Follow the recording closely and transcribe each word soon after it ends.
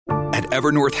At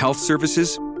Evernorth Health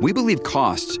Services, we believe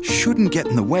costs shouldn't get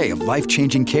in the way of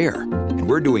life-changing care, and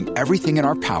we're doing everything in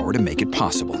our power to make it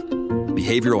possible.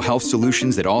 Behavioral health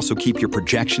solutions that also keep your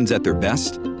projections at their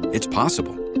best? It's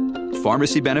possible.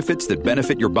 Pharmacy benefits that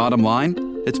benefit your bottom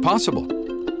line? It's possible.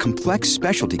 Complex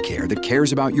specialty care that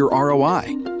cares about your ROI?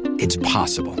 It's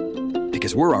possible.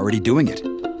 Because we're already doing it.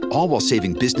 All while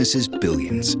saving businesses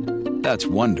billions. That's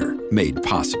Wonder made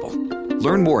possible.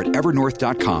 Learn more at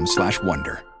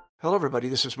evernorth.com/wonder. Hello, everybody.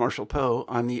 This is Marshall Poe.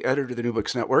 I'm the editor of the New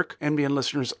Books Network. NBN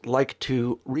listeners like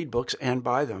to read books and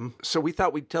buy them. So we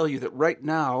thought we'd tell you that right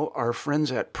now, our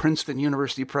friends at Princeton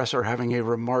University Press are having a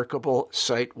remarkable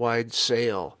site-wide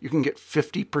sale. You can get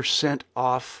 50%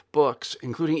 off books,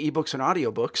 including ebooks and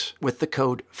audiobooks, with the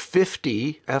code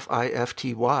 50,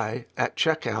 F-I-F-T-Y, at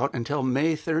checkout until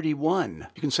May 31.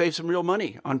 You can save some real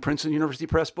money on Princeton University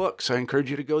Press books. I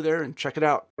encourage you to go there and check it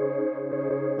out.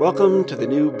 Welcome to the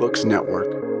New Books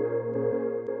Network.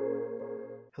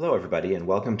 Hello, everybody, and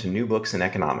welcome to New Books in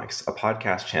Economics, a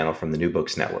podcast channel from the New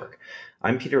Books Network.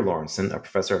 I'm Peter Lawrenson, a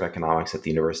professor of economics at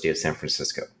the University of San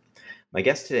Francisco. My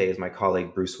guest today is my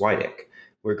colleague, Bruce Wydick.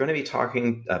 We're going to be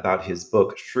talking about his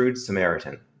book, Shrewd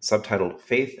Samaritan, subtitled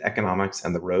Faith, Economics,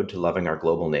 and the Road to Loving Our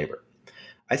Global Neighbor.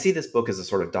 I see this book as a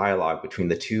sort of dialogue between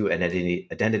the two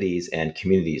identities and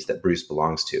communities that Bruce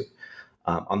belongs to.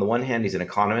 On the one hand, he's an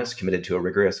economist committed to a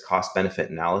rigorous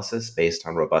cost-benefit analysis based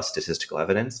on robust statistical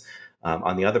evidence.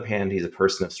 On the other hand, he's a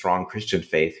person of strong Christian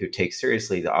faith who takes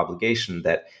seriously the obligation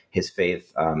that his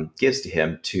faith gives to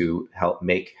him to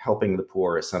helping the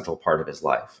poor a central part of his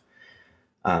life.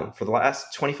 For the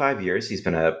last 25 years, he's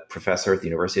been a professor at the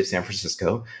University of San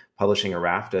Francisco, publishing a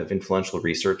raft of influential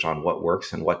research on what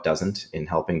works and what doesn't in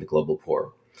helping the global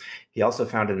poor. He also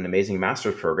founded an amazing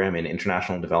master's program in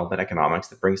international development economics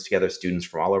that brings together students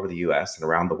from all over the US and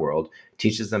around the world,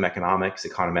 teaches them economics,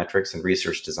 econometrics, and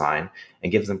research design,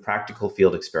 and gives them practical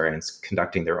field experience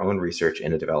conducting their own research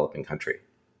in a developing country.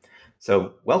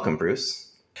 So welcome,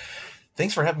 Bruce.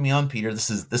 Thanks for having me on, Peter. This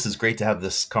is great to have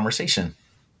this conversation.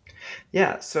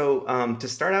 Yeah, so to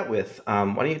start out with,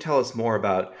 why don't you tell us more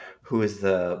about who is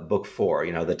the book for?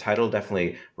 You know, the title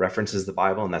definitely references the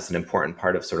Bible, and that's an important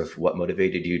part of sort of what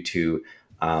motivated you to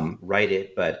write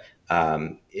it. But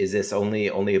is this only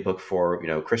a book for,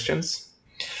 Christians?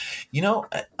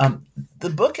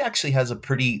 The book actually has a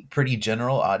pretty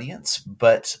general audience,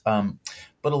 but a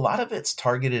lot of it's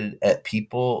targeted at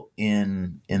people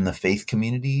in the faith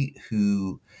community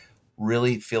who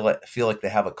really feel like they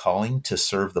have a calling to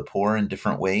serve the poor in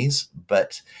different ways,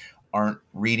 but aren't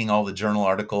reading all the journal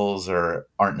articles or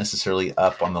aren't necessarily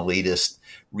up on the latest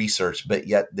research, but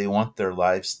yet they want their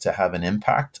lives to have an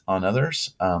impact on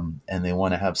others, and they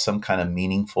want to have some kind of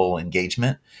meaningful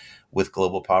engagement with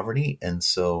global poverty. And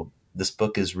so this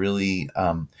book is really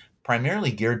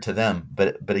primarily geared to them.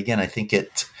 But again, I think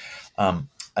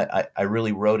I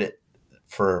really wrote it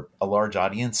for a large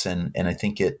audience, and I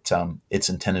think it's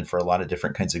intended for a lot of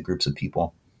different kinds of groups of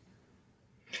people.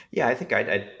 Yeah, I think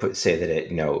I'd say that it,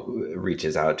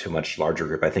 reaches out to a much larger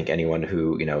group. I think anyone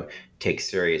who, takes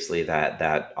seriously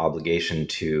that obligation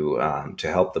to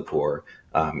help the poor,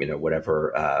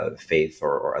 whatever faith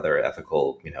or other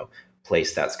ethical,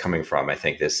 place that's coming from. I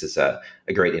think this is a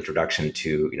great introduction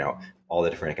to, all the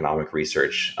different economic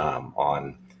research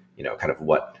on, kind of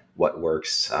what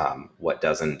works, what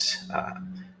doesn't,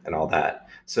 and all that.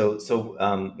 So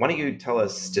why don't you tell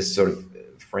us, just sort of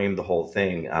frame the whole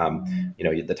thing?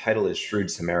 The title is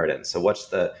Shrewd Samaritan. So what's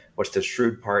the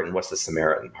shrewd part and what's the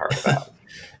Samaritan part about?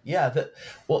 Yeah,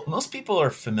 most people are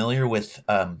familiar with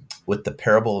the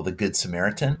parable of the Good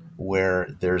Samaritan, where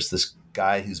there's this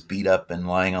guy who's beat up and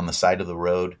lying on the side of the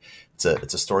road.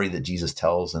 It's a story that Jesus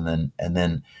tells, and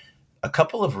then a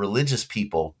couple of religious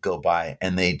people go by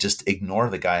and they just ignore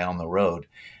the guy on the road.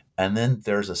 And then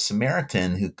there's a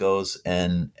Samaritan who goes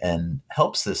and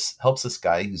helps this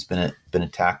guy who's been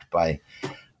attacked by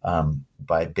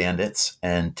bandits,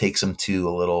 and takes him to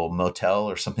a little motel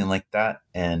or something like that,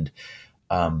 and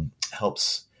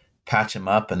helps patch him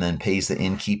up, and then pays the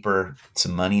innkeeper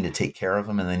some money to take care of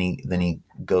him, and then he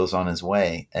goes on his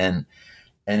way. And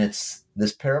it's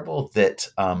this parable that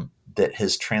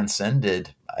has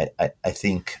transcended, I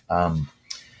think,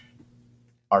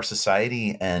 our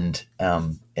society, and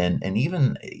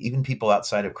even people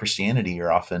outside of Christianity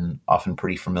are often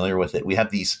pretty familiar with it. We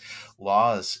have these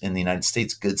laws in the United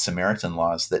States, Good Samaritan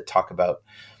laws, that talk about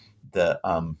that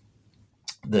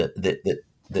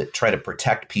try to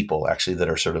protect people, actually, that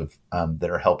are sort of that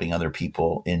are helping other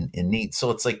people in need.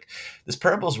 So it's like this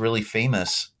parable is really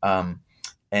famous, and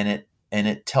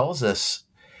it tells us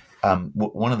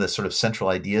one of the sort of central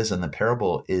ideas in the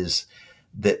parable is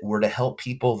that were to help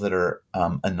people that are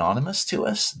anonymous to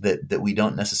us, that we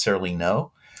don't necessarily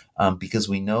know, because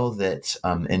we know that,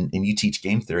 and you teach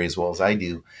game theory as well as I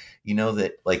do, you know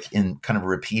that like in kind of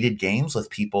repeated games with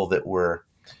people that were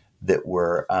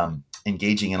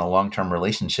engaging in a long-term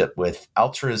relationship with,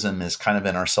 altruism is kind of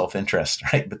in our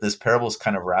self-interest, right? But this parable is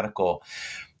kind of radical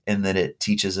in that it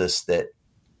teaches us that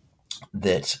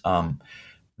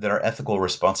our ethical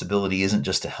responsibility isn't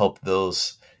just to help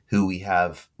those who we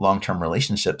have long-term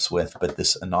relationships with, but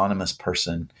this anonymous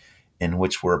person in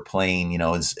which we're playing,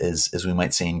 as we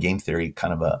might say in game theory,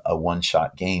 kind of a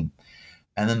one-shot game.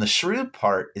 And then the shrewd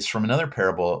part is from another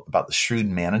parable about the shrewd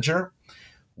manager,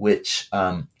 which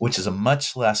is a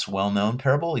much less well-known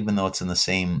parable, even though it's in the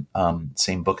same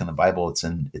book in the Bible. It's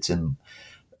in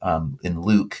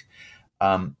Luke,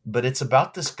 but it's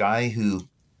about this guy who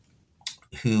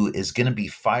is going to be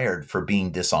fired for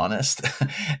being dishonest,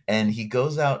 and he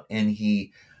goes out and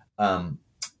he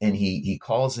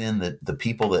calls in the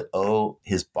people that owe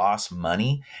his boss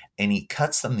money, and he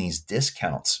cuts them these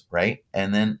discounts, right?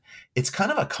 And then it's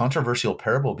kind of a controversial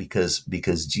parable because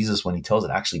Jesus, when he tells it,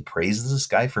 actually praises this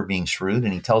guy for being shrewd,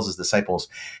 and he tells his disciples,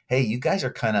 "Hey, you guys are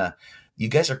kind of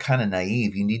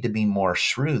naive. You need to be more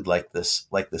shrewd, like this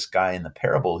guy in the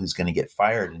parable who's going to get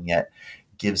fired, and yet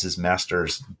gives his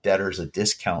master's debtors a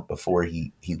discount before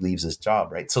he leaves his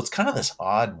job," right? So it's kind of this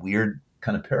odd, weird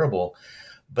kind of parable,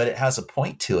 but it has a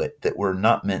point to it that we're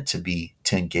not meant to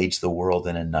engage the world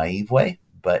in a naive way,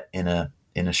 but in a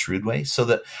shrewd way. So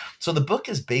the book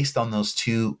is based on those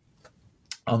two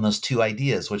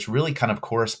ideas, which really kind of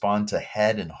correspond to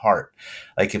head and heart.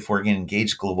 Like if we're going to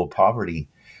engage global poverty,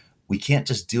 we can't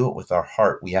just do it with our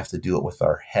heart. We have to do it with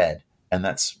our head. And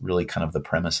that's really kind of the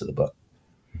premise of the book.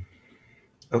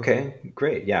 Okay,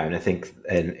 great. Yeah. And I think,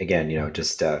 and again,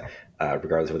 just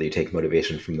regardless of whether you take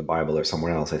motivation from the Bible or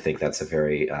someone else, I think that's a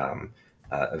very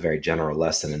general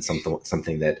lesson, and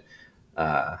something that,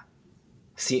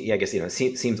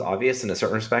 seems obvious in a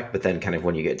certain respect, but then kind of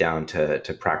when you get down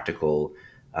to practical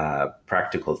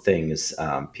things,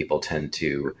 people tend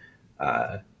to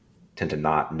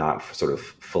not sort of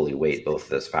fully weight both of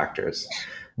those factors.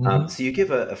 So you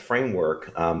give a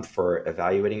framework for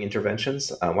evaluating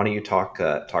interventions. Why don't you talk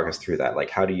us through that? Like,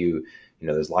 how do you,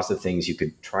 there's lots of things you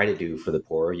could try to do for the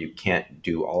poor. You can't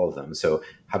do all of them. So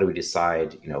how do we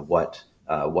decide, what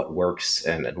works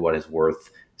and what is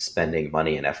worth spending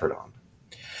money and effort on?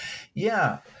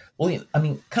 Yeah. Well, I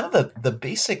mean, kind of the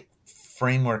basic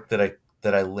framework that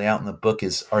I lay out in the book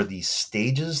are these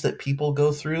stages that people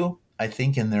go through, I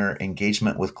think, in their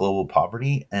engagement with global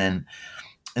poverty. And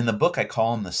in the book, I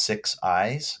call them the 6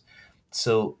 I's.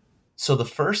 So the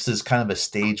first is kind of a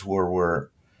stage where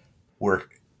we're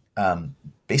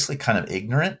basically kind of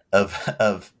ignorant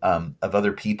of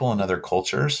other people and other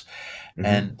cultures,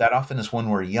 and that often is when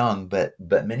we're young. But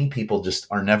many people just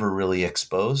are never really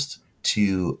exposed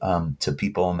to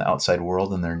people in the outside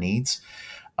world and their needs.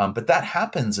 But that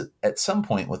happens at some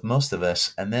point with most of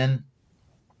us, and then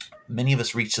many of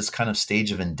us reach this kind of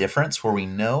stage of indifference where we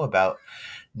know about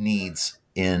needs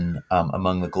in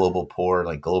among the global poor,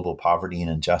 like global poverty and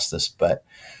injustice, but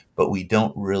we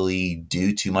don't really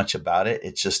do too much about it.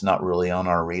 It's just not really on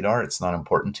our radar. It's not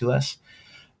important to us.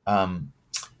 And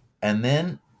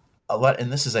then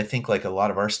and this is, I think, like a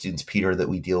lot of our students, Peter, that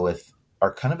we deal with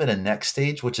are kind of at a next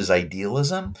stage, which is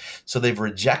idealism. So they've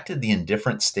rejected the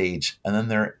indifferent stage, and then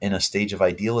they're in a stage of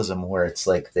idealism where it's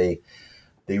like they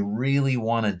really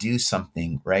want to do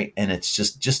something, right? And it's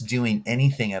just doing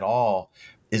anything at all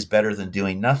is better than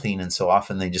doing nothing. And so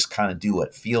often they just kind of do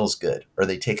what feels good, or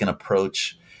they take an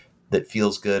approach that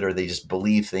feels good, or they just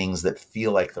believe things that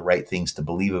feel like the right things to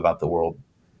believe about the world.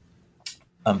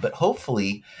 But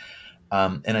hopefully,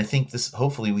 and I think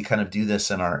hopefully we kind of do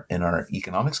this in our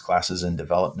economics classes and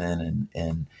development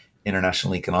and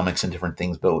international economics and different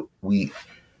things. But we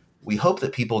hope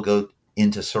that people go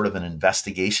into sort of an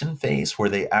investigation phase where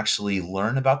they actually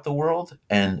learn about the world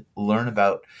and learn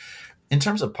about, in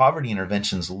terms of poverty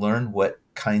interventions, learn what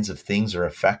kinds of things are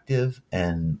effective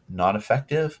and not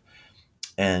effective,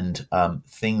 and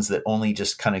things that only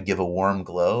just kind of give a warm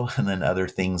glow, and then other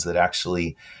things that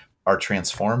actually are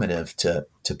transformative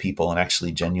to people and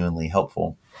actually genuinely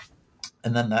helpful.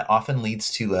 And then that often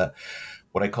leads to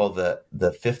what I call the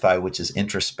 5th I, which is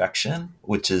introspection,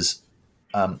 which is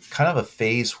kind of a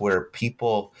phase where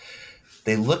people,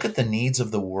 they look at the needs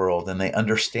of the world and they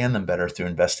understand them better through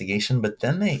investigation, but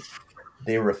then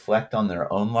they reflect on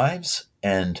their own lives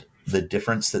and the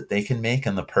difference that they can make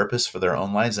and the purpose for their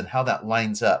own lives and how that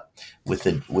lines up with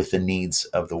the needs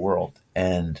of the world.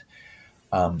 And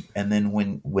then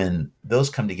when those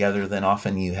come together, then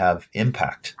often you have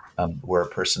impact. where a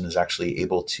person is actually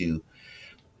able to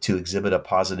exhibit a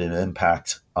positive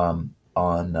impact in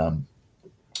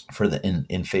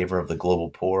favor of the global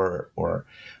poor or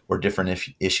different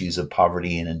issues of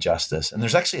poverty and injustice. And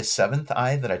there's actually a seventh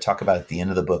I that I talk about at the end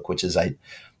of the book, which is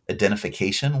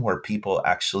identification, where people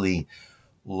actually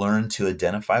learn to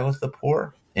identify with the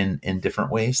poor in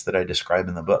different ways that I describe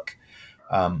in the book.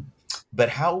 But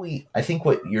I think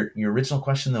what your original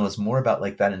question though is more about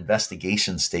like that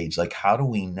investigation stage. Like, how do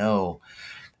we know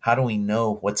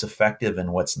what's effective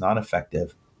and what's not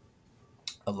effective?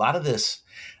 A lot of this,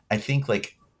 I think,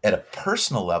 like at a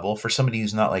personal level, for somebody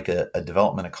who's not like a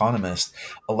development economist,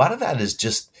 a lot of that is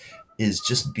just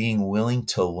being willing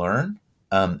to learn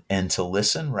and to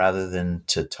listen rather than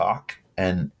to talk.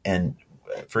 And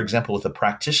for example, with a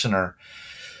practitioner,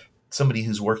 somebody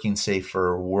who's working, say,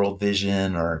 for World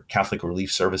Vision or Catholic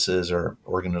Relief Services or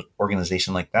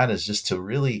organization like that, is just to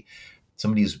really,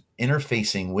 somebody who's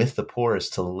interfacing with the poor is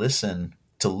to listen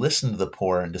to the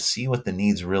poor and to see what the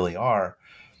needs really are.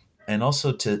 And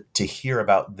also to hear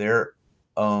about their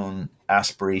own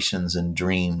aspirations and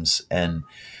dreams and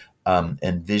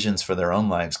visions for their own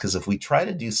lives. Because if we try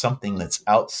to do something that's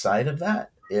outside of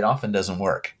that, it often doesn't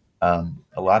work. A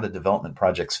lot of development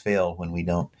projects fail when we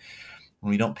don't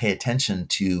pay attention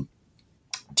to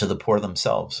the poor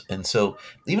themselves. And so,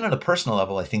 even at a personal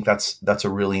level, I think that's a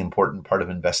really important part of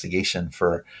investigation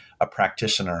for a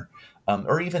practitioner.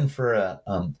 Or even for a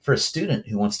student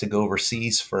who wants to go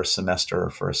overseas for a semester or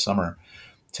for a summer,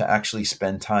 to actually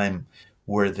spend time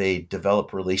where they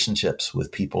develop relationships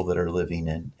with people that are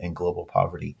living in global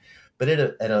poverty. But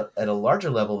at a larger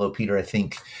level, though, Peter, I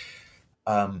think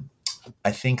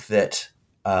that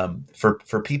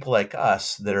for people like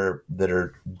us that are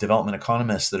development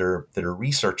economists, that are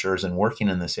researchers and working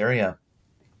in this area,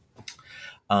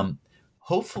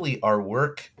 hopefully our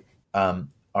work,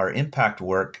 our impact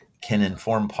work, can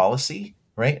inform policy,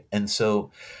 right? And so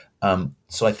I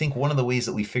think one of the ways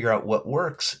that we figure out what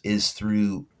works is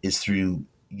through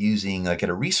using, like at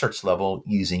a research level,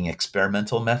 using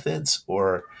experimental methods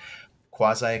or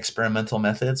quasi-experimental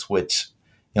methods, which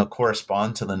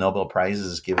correspond to the Nobel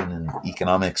Prizes given in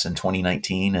economics in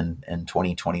 2019 and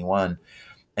 2021,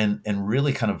 and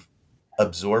really kind of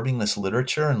absorbing this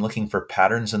literature and looking for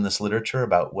patterns in this literature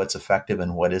about what's effective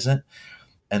and what isn't.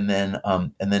 And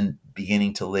then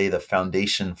beginning to lay the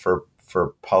foundation for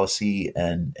policy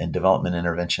and development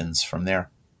interventions from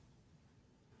there.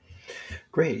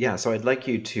 Great. Yeah. So I'd like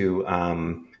you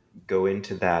to go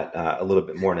into that a little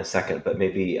bit more in a second, but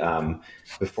maybe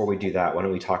before we do that, why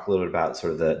don't we talk a little bit about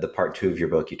sort of the part 2 of your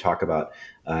book? You talk about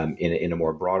in a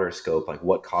more broader scope, like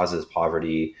what causes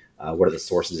poverty, what are the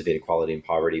sources of inequality and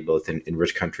poverty, both in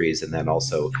rich countries, and then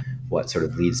also what sort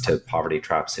of leads to poverty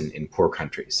traps in poor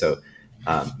countries. So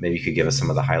maybe you could give us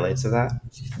some of the highlights of that.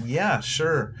 Yeah,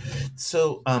 sure.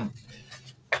 So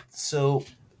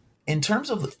in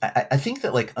terms of, I think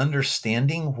that like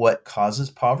understanding what causes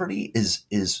poverty is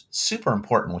super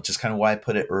important, which is kind of why I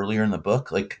put it earlier in the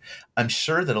book. Like, I'm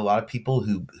sure that a lot of people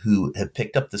who have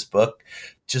picked up this book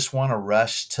just want to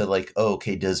rush to like, oh,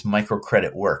 okay, does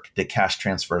microcredit work? Do cash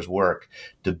transfers work?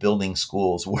 Do building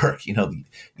schools work? You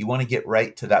want to get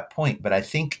right to that point. But I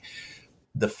think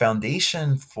the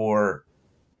foundation for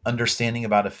understanding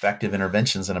about effective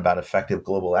interventions and about effective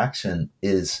global action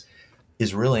is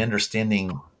really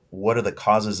understanding what are the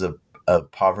causes of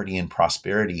poverty and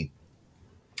prosperity,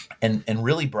 and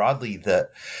really broadly the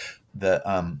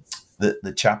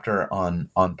chapter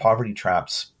on poverty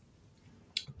traps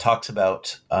talks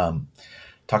about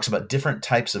different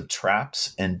types of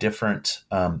traps and different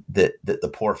that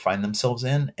the poor find themselves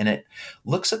in, and it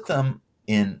looks at them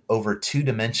in over 2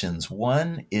 dimensions.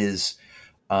 One is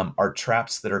are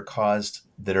traps that are caused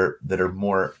that are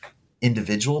more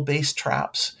individual based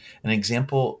traps. An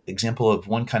example of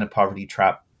one kind of poverty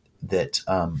trap that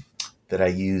I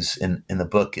use in the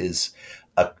book is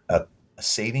a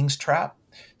savings trap.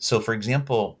 So, for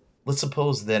example, let's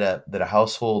suppose that a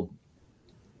household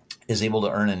is able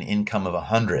to earn an income of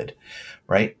 100,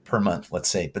 right, per month, let's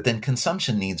say, but then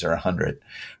consumption needs are 100,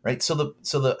 right? So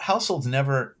the household's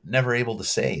never able to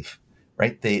save.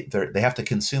 Right, they have to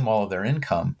consume all of their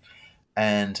income,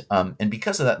 and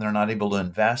because of that, they're not able to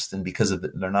invest, and because of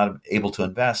they're not able to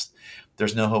invest,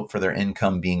 there's no hope for their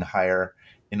income being higher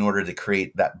in order to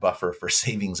create that buffer for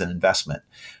savings and investment,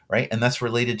 right? And that's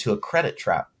related to a credit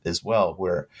trap as well,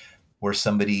 where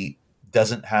somebody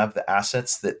doesn't have the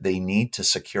assets that they need to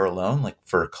secure a loan, like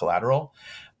for collateral,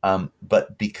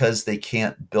 but because they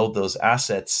can't build those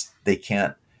assets, they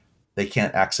can't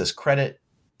access credit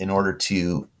in order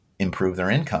to improve their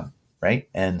income, right?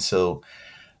 And so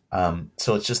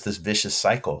So it's just this vicious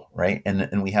cycle, right?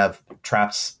 And we have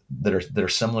traps that are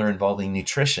similar involving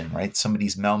nutrition, right?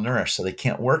 Somebody's malnourished, so they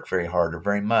can't work very hard or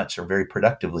very much or very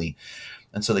productively,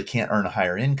 and so they can't earn a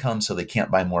higher income, so they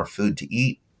can't buy more food to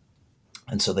eat,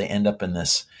 and so they end up in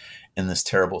this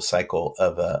terrible cycle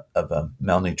of a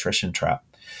malnutrition trap.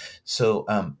 So,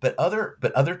 but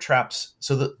other traps.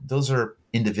 So those are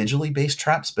individually based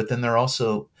traps, but then there are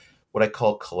also what I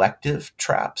call collective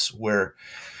traps, where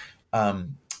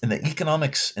in the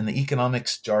economics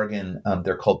jargon,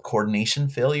 they're called coordination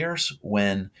failures.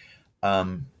 When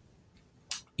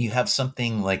you have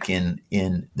something like in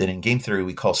game theory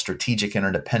we call strategic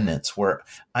interdependence, where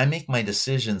I make my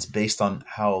decisions based on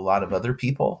how a lot of other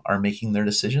people are making their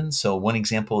decisions. So one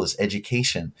example is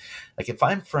education. Like if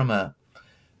I'm from a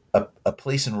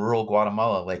place in rural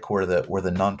Guatemala, like where the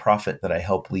nonprofit that I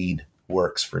help lead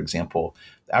works, for example,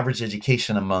 the average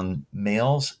education among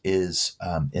males is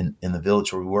in the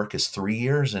village where we work is 3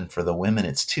 years, and for the women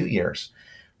it's 2 years,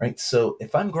 right? So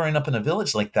if I'm growing up in a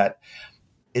village like that,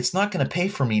 it's not going to pay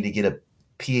for me to get a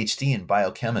PhD in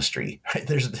biochemistry, right?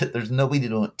 There's nobody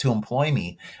to employ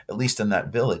me, at least in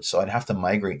that village. So I'd have to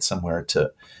migrate somewhere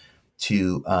to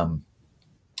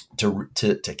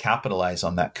capitalize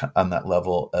on that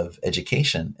level of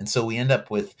education. And so we end up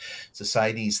with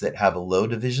societies that have a low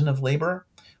division of labor,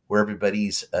 where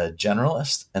everybody's a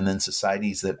generalist, and then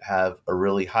societies that have a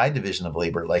really high division of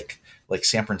labor, like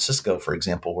San Francisco, for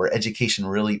example, where education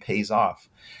really pays off,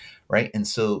 right? And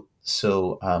so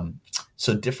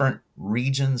different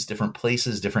regions, different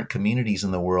places, different communities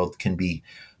in the world can be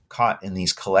caught in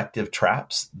these collective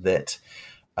traps that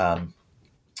are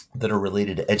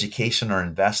related to education or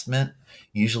investment.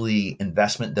 Usually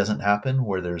investment doesn't happen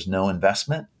where there's no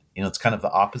investment. It's kind of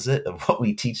the opposite of what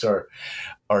we teach our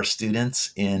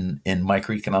students in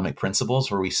microeconomic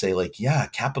principles, where we say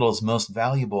capital is most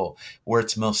valuable where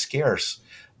it's most scarce.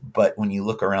 But when you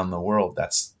look around the world,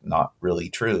 that's not really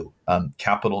true.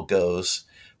 Capital goes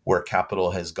where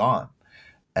capital has gone.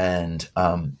 And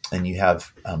you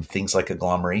have things like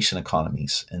agglomeration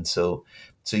economies. And so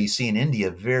you see in India,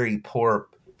 very poor,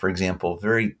 for example,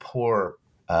 very poor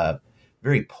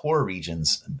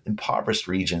regions, impoverished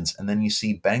regions, and then you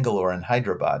see Bangalore and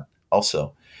Hyderabad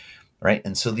also, right?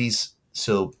 And so the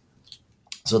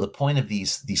point of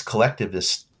these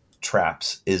collectivist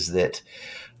traps is that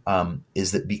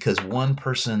because one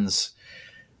person's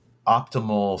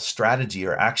optimal strategy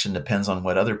or action depends on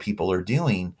what other people are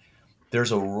doing,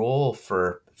 there's a role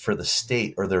for the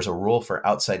state, or there's a role for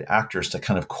outside actors to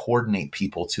kind of coordinate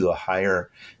people to a higher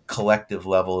collective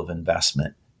level of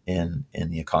investment in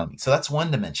the economy. So that's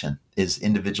one dimension, is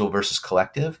individual versus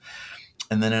collective.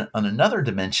 And then on another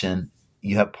dimension,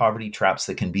 you have poverty traps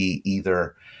that can be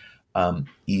either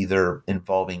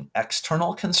involving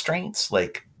external constraints,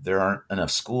 like there aren't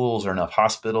enough schools or enough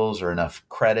hospitals or enough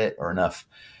credit or enough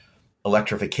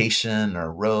electrification or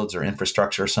roads or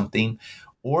infrastructure or something,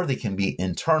 or they can be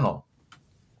internal.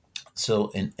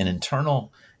 So an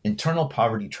internal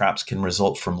poverty traps can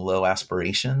result from low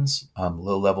aspirations,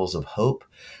 low levels of hope,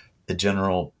 the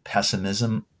general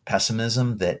pessimism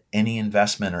that any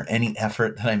investment or any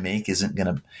effort that I make isn't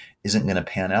gonna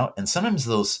pan out. And sometimes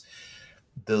those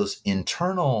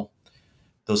internal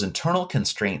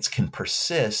constraints can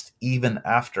persist even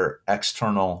after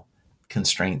external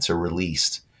constraints are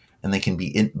released, and they can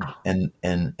be and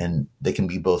they can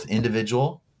be both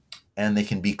individual and they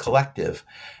can be collective.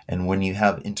 And when you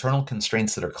have internal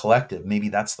constraints that are collective, maybe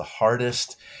that's the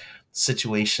hardest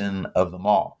situation of them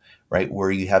all, right?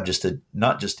 Where you have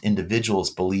not just individuals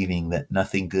believing that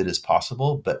nothing good is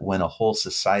possible, but when a whole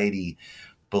society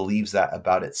believes that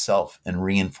about itself and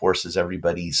reinforces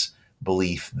everybody's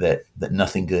belief that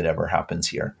nothing good ever happens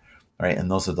here, right? And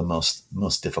those are the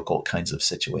most difficult kinds of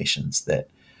situations that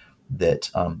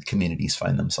communities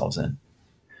find themselves in.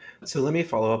 So let me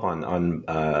follow up on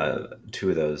two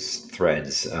of those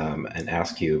threads and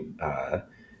ask you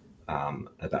about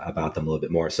them a little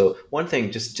bit more. So one thing,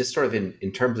 just sort of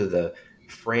in terms of the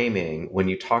framing, when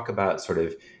you talk about sort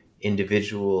of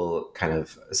individual kind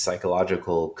of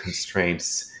psychological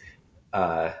constraints,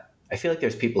 I feel like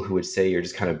there's people who would say you're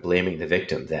just kind of blaming the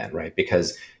victim then, right?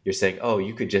 Because you're saying, oh,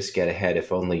 you could just get ahead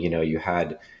if only, you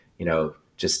had,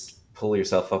 just pull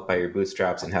yourself up by your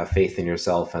bootstraps and have faith in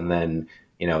yourself, and then,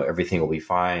 everything will be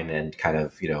fine. And kind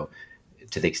of,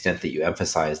 to the extent that you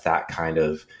emphasize that kind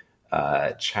of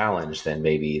challenge, then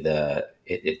maybe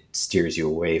it steers you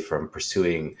away from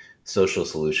pursuing social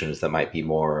solutions that might be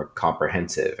more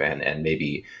comprehensive and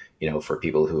maybe, for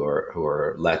people who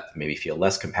are maybe feel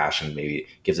less compassion, maybe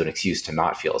gives an excuse to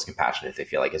not feel as compassionate if they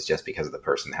feel like it's just because of the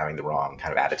person having the wrong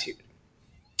kind of attitude.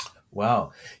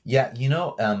 Wow. Yeah.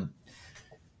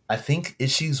 I think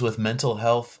issues with mental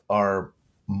health are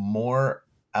more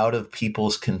out of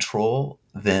people's control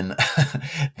than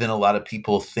than a lot of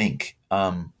people think,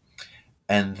 and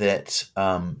that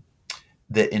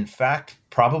in fact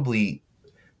probably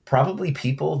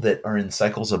people that are in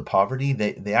cycles of poverty,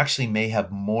 they actually may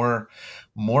have more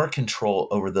control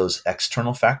over those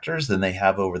external factors than they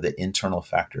have over the internal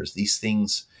factors. These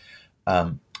things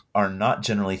are not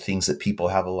generally things that people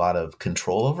have a lot of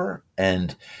control over,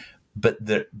 but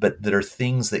that are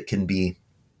things that can be,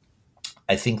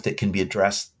 I think, that can be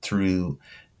addressed through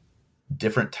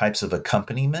different types of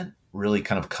accompaniment, really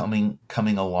kind of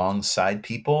coming alongside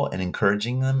people and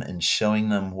encouraging them and showing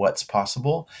them what's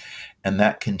possible. And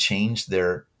that can change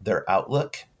their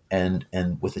outlook, and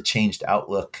with a changed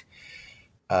outlook,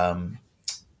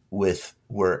 with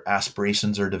where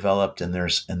aspirations are developed, and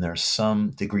there's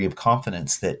some degree of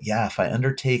confidence that, yeah, if I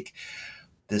undertake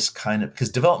this kind of, because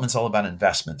development's all about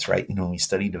investments, right? When we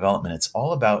study development, it's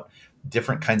all about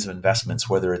different kinds of investments,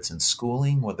 whether it's in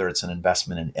schooling, whether it's an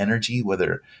investment in energy,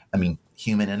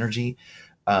 human energy,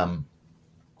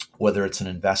 whether it's an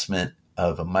investment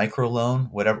of a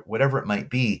microloan, whatever it might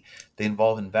be, they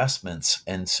involve investments.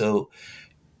 And so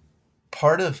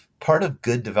part of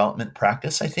good development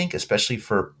practice, I think, especially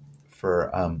for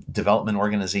development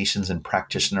organizations and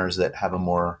practitioners that have a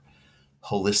more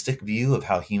holistic view of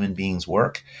how human beings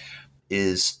work,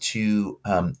 is to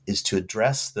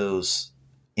address those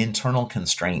internal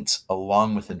constraints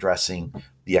along with addressing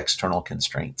the external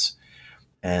constraints.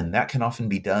 And that can often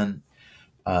be done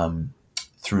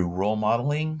through role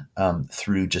modeling,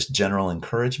 through just general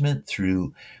encouragement,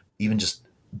 through even just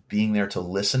being there to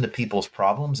listen to people's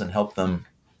problems and help them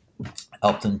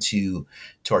to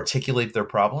articulate their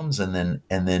problems, and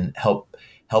then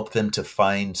help them to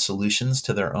find solutions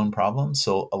to their own problems.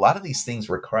 So a lot of these things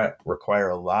require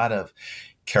a lot of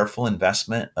careful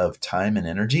investment of time and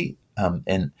energy.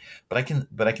 But I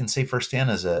can say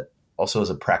firsthand, also as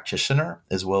a practitioner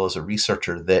as well as a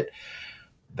researcher,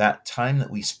 that time that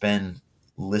we spend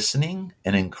listening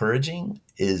and encouraging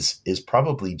is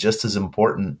probably just as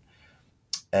important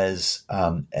as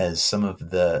some of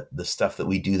the stuff that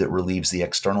we do that relieves the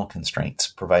external constraints,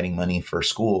 providing money for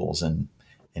schools and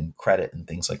credit and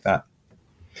things like that.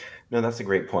 No, that's a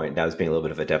great point. I was being a little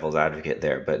bit of a devil's advocate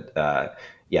there, but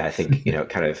I think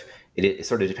kind of it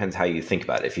sort of depends how you think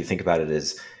about it. If you think about it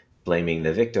as blaming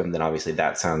the victim, then obviously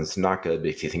that sounds not good. But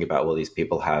if you think about, well, these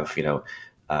people have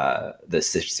the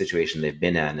situation they've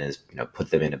been in is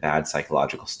put them in a bad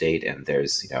psychological state, and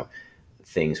there's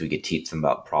things we could teach them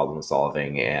about problem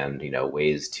solving and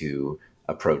ways to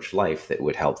approach life that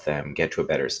would help them get to a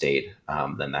better state,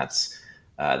 then that's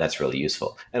really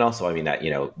useful. And also, I mean, that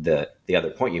the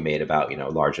other point you made about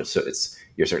larger, so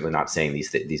you're certainly not saying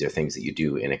these are things that you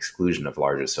do in exclusion of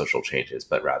larger social changes,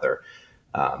 but rather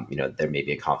there may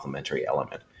be a complementary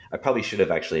element. I probably should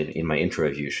have actually, in my intro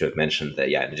review, should have mentioned that,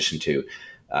 in addition to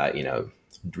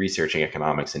researching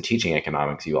economics and teaching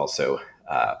economics, you also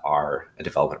are a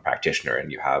development practitioner,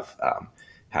 and you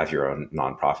have your own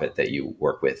nonprofit that you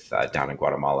work with down in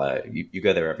Guatemala. You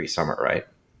go there every summer, right?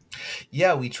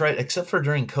 Yeah, we try, except for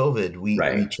during COVID, we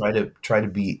try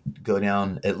to go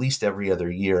down at least every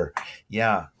other year.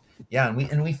 Yeah,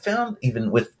 and we found,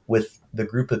 even with the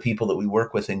group of people that we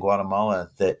work with in Guatemala,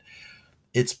 that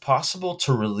it's possible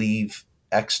to relieve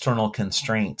external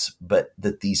constraints, but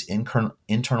that these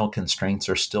internal constraints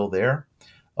are still there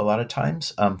a lot of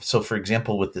times. So, for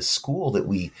example, with this school that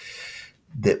we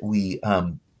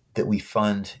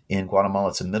fund in Guatemala,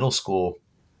 it's a middle school.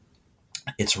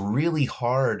 It's really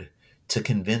hard to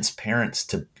convince parents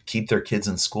to keep their kids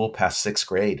in school past sixth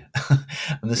grade.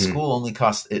 And the school only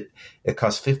costs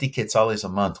costs 50 quetzales a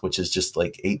month, which is just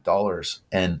like $8.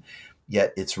 And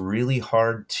yet it's really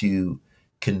hard to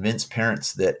convince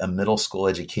parents that a middle school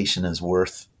education is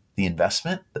worth the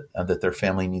investment that their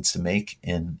family needs to make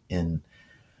in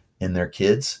their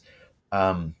kids.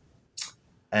 And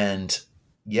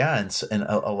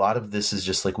a lot of this is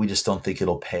just like, we just don't think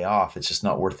it'll pay off. It's just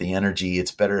not worth the energy.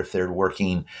 It's better if they're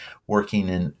working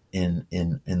in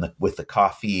with the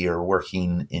coffee, or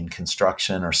working in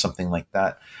construction or something like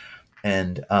that.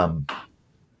 And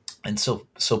so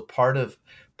part of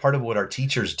what our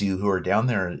teachers do who are down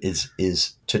there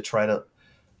is to try to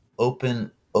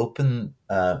open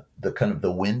the kind of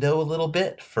the window a little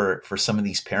bit for some of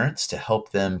these parents, to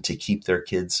help them to keep their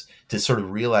kids, to sort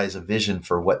of realize a vision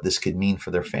for what this could mean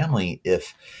for their family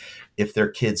if their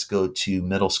kids go to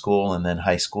middle school and then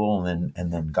high school, and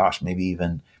then gosh, maybe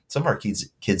even some of our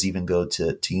kids even go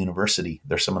to university.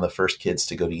 They're some of the first kids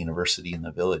to go to university in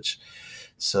the village.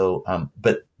 So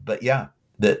but yeah,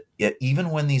 that even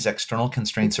when these external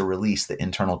constraints are released, the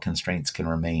internal constraints can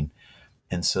remain.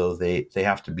 And so they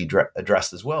have to be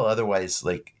addressed as well. Otherwise,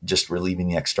 like just relieving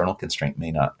the external constraint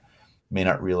may not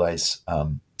realize a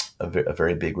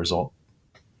very big result.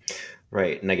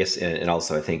 Right. And I guess, and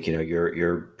also I think,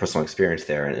 your personal experience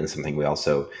there and something we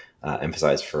also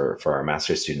emphasize for our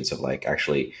master's students of like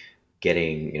actually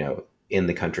getting, in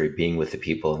the country, being with the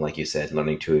people, and like you said,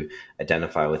 learning to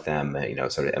identify with them,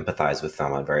 sort of empathize with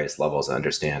them on various levels and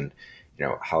understand,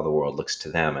 how the world looks to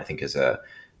them, I think is a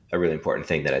really important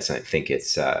thing that I think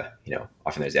it's,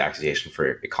 often there's the accusation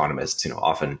for economists,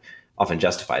 often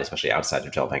justified, especially outside of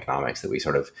development economics, that we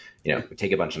sort of, we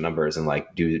take a bunch of numbers and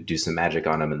like do some magic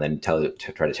on them and then try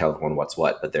to tell everyone what's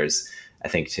what. But there's, I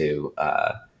think, to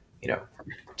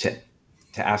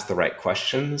ask the right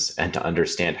questions and to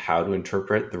understand how to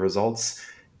interpret the results,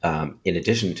 in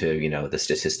addition to, the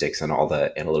statistics and all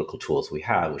the analytical tools we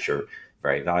have, which are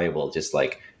very valuable, just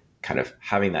like kind of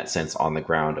having that sense on the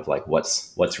ground of like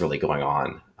what's really going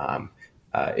on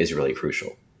is really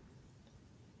crucial.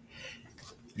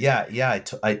 Yeah,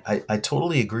 I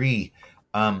totally agree.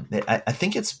 I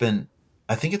think it's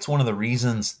one of the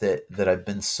reasons that I've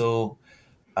been so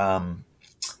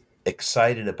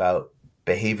excited about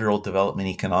behavioral development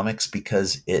economics,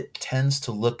 because it tends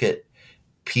to look at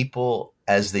people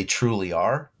as they truly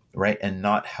are, right, and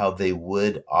not how they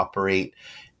would operate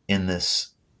in this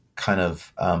kind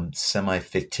of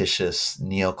semi-fictitious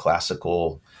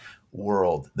neoclassical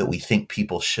world that we think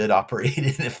people should operate in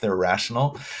if they're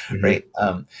rational, mm-hmm. right?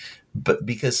 But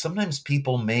because sometimes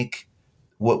people make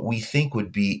what we think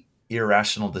would be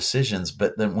irrational decisions,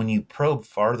 but then when you probe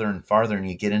farther and farther and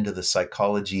you get into the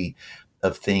psychology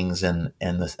of things and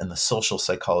the social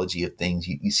psychology of things,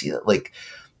 you see that like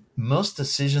most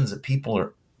decisions that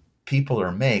people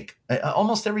make,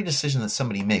 almost every decision that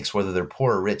somebody makes, whether they're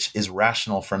poor or rich, is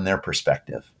rational from their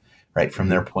perspective, right? From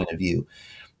mm-hmm. their point of view.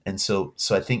 And so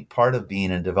I think part of being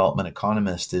a development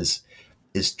economist is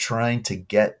trying to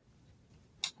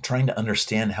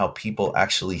understand how people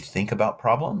actually think about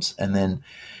problems, and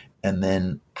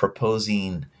then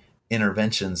proposing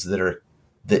interventions that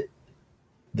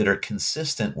are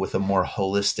consistent with a more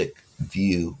holistic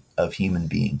view of human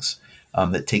beings,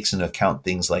 that takes into account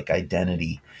things like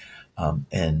identity,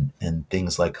 and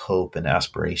things like hope and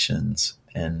aspirations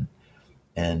and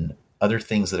other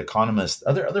things that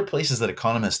other places that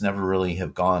economists never really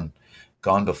have gone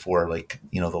before, like,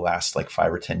 the last like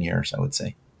 5 or 10 years, I would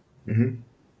say. Mm-hmm.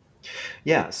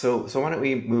 Yeah. So why don't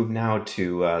we move now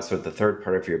to sort of the third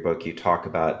part of your book? You talk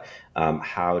about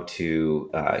how to,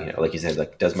 like you said,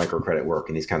 like, does microcredit work,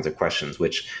 and these kinds of questions,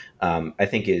 which I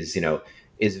think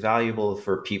is valuable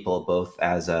for people both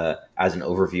as an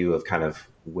overview of kind of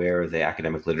where the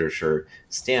academic literature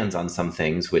stands on some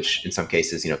things, which in some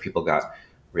cases, people got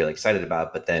really excited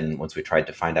about, but then once we tried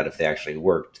to find out if they actually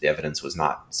worked, the evidence was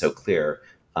not so clear.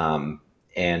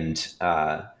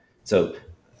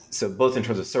 So both in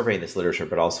terms of surveying this literature,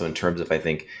 but also in terms of, I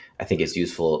think it's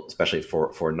useful, especially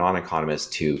for non-economists,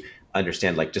 to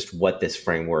understand like just what this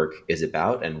framework is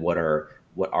about and what are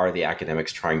the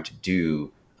academics trying to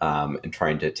do, and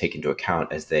trying to take into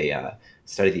account as they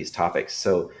study these topics.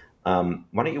 So why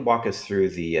don't you walk us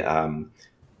through the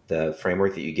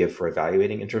framework that you give for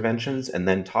evaluating interventions, and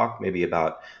then talk maybe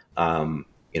about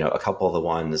a couple of the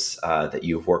ones that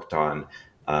you've worked on,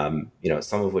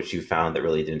 some of which you found that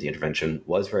really the intervention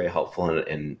was very helpful,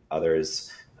 and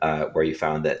others where you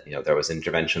found that there was an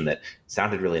intervention that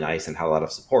sounded really nice and had a lot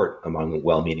of support among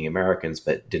well-meaning Americans,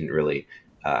 but didn't really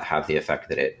have the effect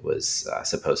that it was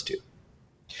supposed to.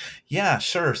 Yeah,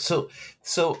 sure. So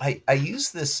I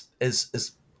use this as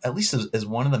at least as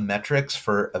one of the metrics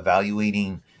for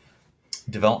evaluating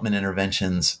development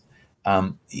interventions.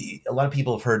 A lot of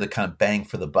people have heard the kind of bang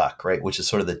for the buck, right? Which is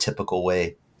sort of the typical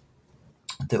way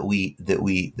that we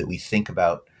think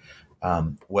about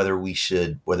whether we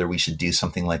should do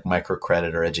something like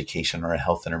microcredit or education or a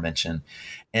health intervention.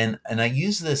 And I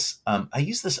use this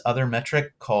other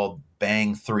metric called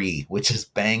bang 3, which is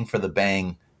bang for the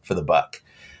buck,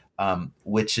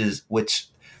 which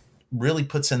really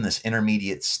puts in this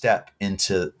intermediate step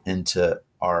into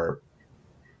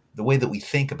the way that we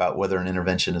think about whether an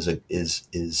intervention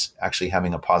is actually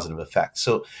having a positive effect.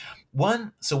 So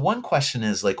one question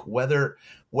is like whether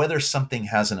something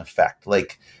has an effect.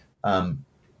 Like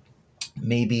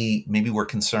maybe we're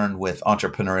concerned with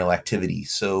entrepreneurial activity.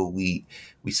 So we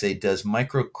say, does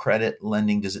microcredit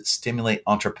lending, does it stimulate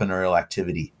entrepreneurial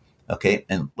activity? Okay,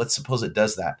 and let's suppose it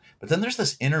does that. But then there's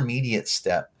this intermediate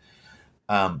step,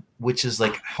 which is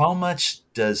like, how much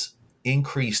does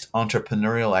increased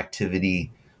entrepreneurial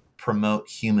activity promote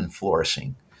human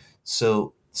flourishing?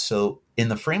 So So in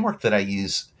the framework that I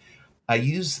use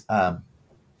an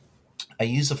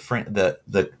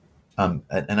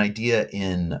idea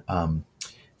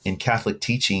in Catholic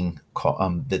teaching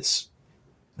that's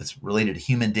related to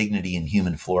human dignity and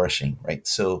human flourishing, right?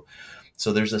 So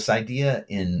there's this idea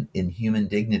in human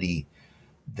dignity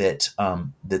that's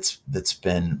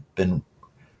been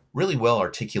really well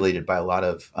articulated by a lot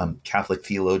of Catholic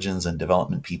theologians and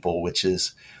development people, which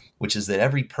is that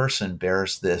every person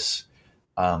bears this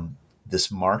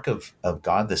mark of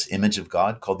God, this image of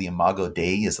God called the Imago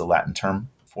Dei is the Latin term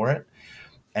for it,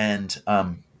 and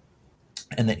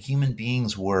that human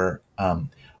beings are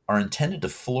intended to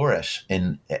flourish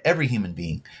in every human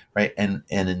being, right? And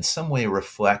in some way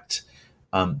reflect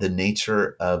the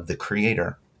nature of the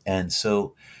Creator. And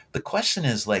so the question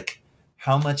is, like,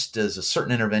 how much does a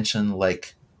certain intervention,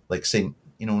 like say,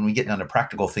 when we get down to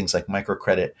practical things like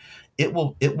microcredit, it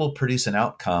will produce an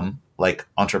outcome like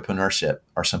entrepreneurship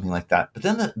or something like that. But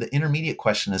then the intermediate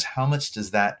question is, how much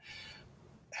does that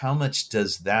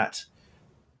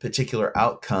particular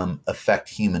outcome affect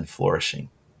human flourishing?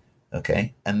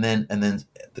 Okay. And then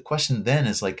the question then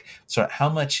is, like, so how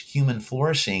much human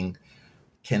flourishing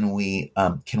can we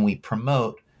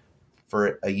promote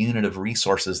for a unit of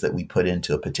resources that we put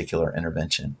into a particular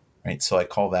intervention, right? So I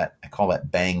call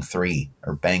that bang 3,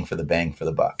 or bang for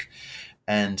the buck.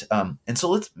 And so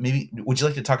would you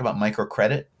like to talk about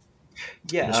microcredit?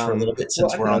 Yeah, just for a little bit,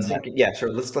 since we're on that. Yeah, sure.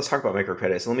 Let's talk about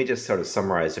microcredit. So let me just sort of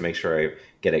summarize to make sure I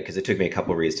get it, because it took me a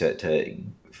couple of reads to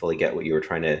fully get what you were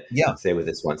trying to say with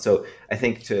this one. So I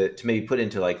think to maybe put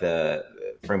into like the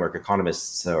framework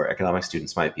economists or economic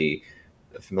students might be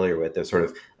familiar with, the sort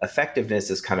of effectiveness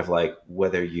is kind of like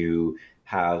whether you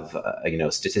have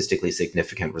statistically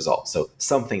significant results. So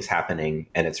something's happening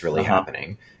and it's really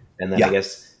happening. And then I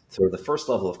guess sort of the first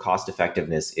level of cost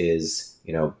effectiveness is,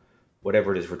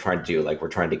 whatever it is we're trying to do, like we're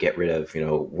trying to get rid of,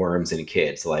 worms in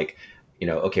kids. Like,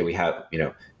 okay, we have,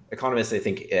 economists, I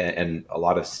think, and a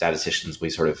lot of statisticians,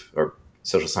 or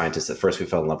social scientists, at first we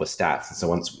fell in love with stats. And so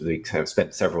once we kind of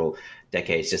spent several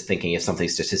decades just thinking if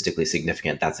something's statistically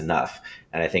significant, that's enough.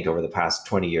 And I think over the past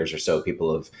 20 years or so,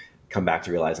 people have come back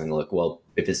to realizing, look, well,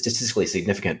 if it's statistically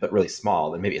significant but really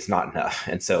small, then maybe it's not enough.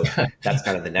 And so that's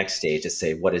kind of the next stage, to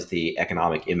say, what is the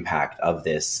economic impact of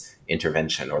this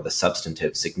intervention, or the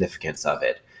substantive significance of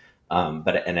it? And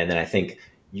then I think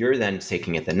you're then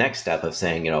taking it the next step of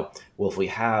saying, well, if we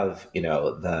have, we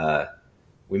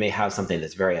may have something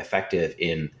that's very effective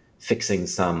in fixing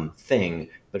something,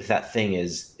 but if that thing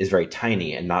is very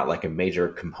tiny and not like a major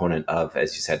component of,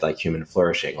 as you said, like human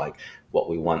flourishing, like what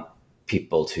we want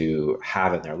people to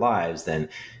have in their lives, then,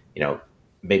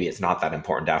 maybe it's not that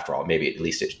important after all. Maybe at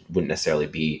least it wouldn't necessarily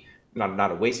be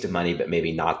not a waste of money, but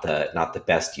maybe not the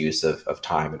best use of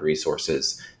time and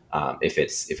resources, if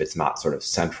it's not sort of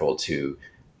central to,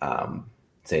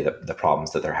 say, the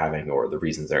problems that they're having, or the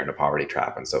reasons they're in a poverty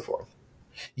trap, and so forth.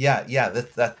 Yeah,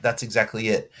 that's exactly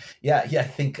it. Yeah, I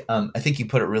think you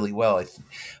put it really well.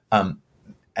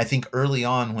 I think early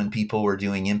on, when people were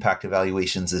doing impact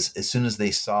evaluations, as soon as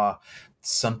they saw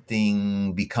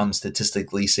something become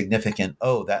statistically significant,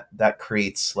 that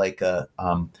creates like a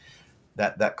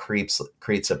that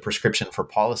creates a prescription for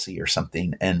policy or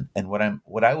something. And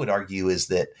what I would argue is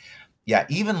that,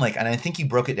 even like, and I think you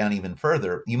broke it down even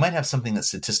further, you might have something that's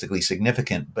statistically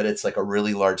significant, but it's like a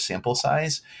really large sample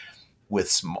size with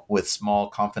small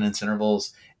confidence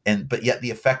intervals, but yet the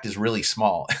effect is really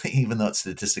small, even though it's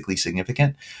statistically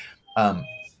significant.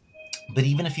 But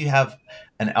even if you have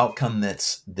an outcome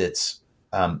that's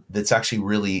actually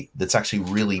really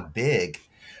big,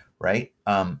 right?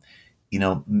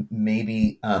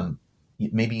 Maybe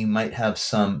you might have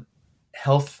some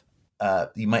health.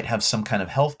 You might have some kind of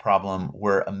health problem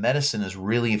where a medicine is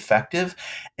really effective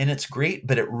and it's great,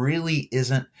 but it really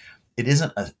isn't. It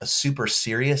isn't a super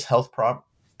serious health problem.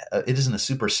 It isn't a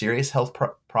super serious health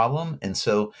problem, and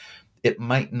so it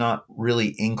might not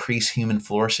really increase human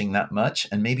flourishing that much.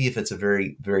 And maybe if it's a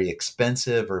very, very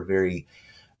expensive or very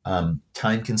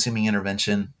time-consuming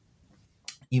intervention,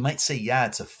 you might say,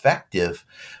 it's effective,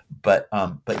 but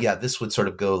this would sort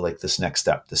of go like this next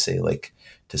step to say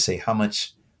how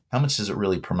much does it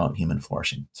really promote human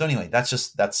flourishing? So anyway, that's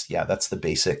the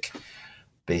basic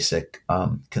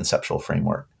conceptual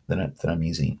framework that I'm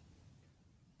using.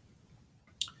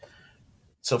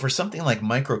 So for something like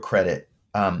microcredit,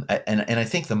 and I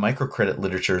think the microcredit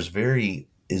literature is very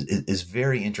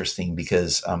interesting,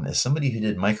 because as somebody who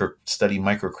did studied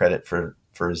microcredit for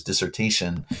his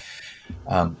dissertation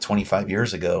 25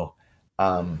 years ago,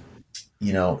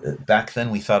 back then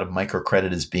we thought of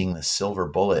microcredit as being the silver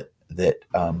bullet that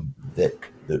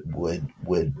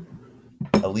would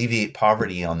alleviate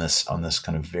poverty on this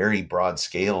kind of very broad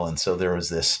scale. And so there was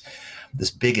this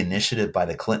big initiative by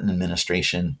the Clinton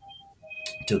administration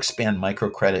to expand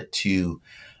microcredit to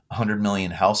 100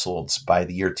 million households by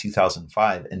the year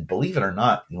 2005. And believe it or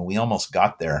not, we almost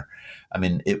got there. I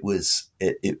mean,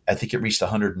 I think it reached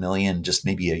 100 million just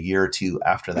maybe a year or two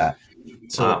after that.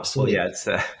 So, wow. Well, yeah, it's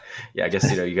I guess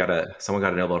someone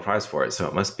got a Nobel Prize for it, so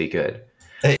it must be good.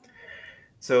 Hey.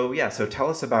 So tell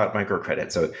us about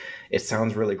microcredit. So it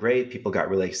sounds really great. People got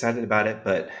really excited about it,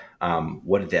 but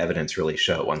what did the evidence really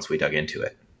show once we dug into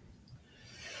it?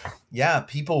 Yeah,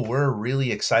 people were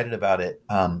really excited about it.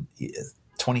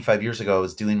 25 years ago, I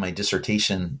was doing my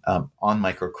dissertation on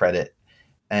microcredit,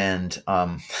 and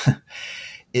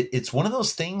it's one of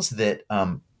those things that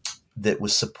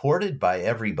was supported by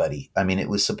everybody. I mean, it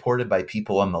was supported by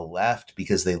people on the left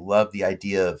because they love the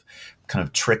idea of kind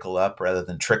of trickle up rather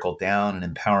than trickle down, and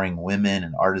empowering women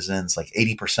and artisans. Like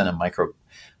 80% of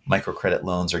microcredit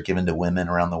loans are given to women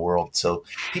around the world. So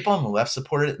people on the left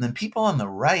supported it, and then people on the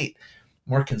right,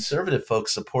 more conservative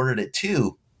folks, supported it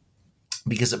too,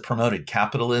 because it promoted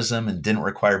capitalism and didn't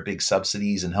require big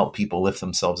subsidies and helped people lift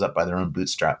themselves up by their own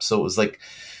bootstraps. So it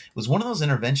was one of those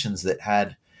interventions that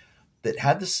had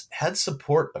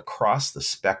support across the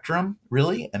spectrum,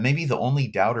 really. And maybe the only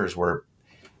doubters were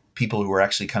people who were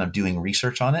actually kind of doing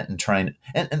research on it and trying,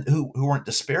 and who weren't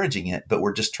disparaging it, but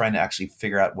were just trying to actually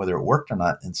figure out whether it worked or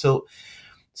not. And so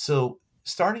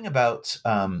starting about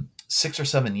 6 or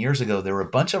 7 years ago, there were a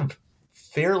bunch of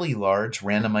fairly large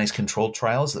randomized controlled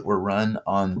trials that were run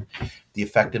on the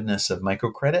effectiveness of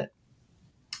microcredit.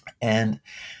 And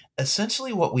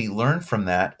essentially what we learned from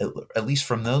that, at least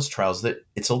from those trials, that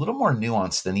it's a little more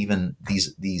nuanced than even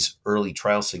these early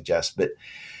trials suggest, but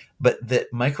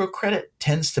that microcredit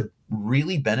tends to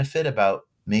really benefit about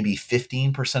maybe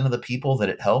 15% of the people that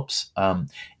it helps.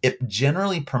 It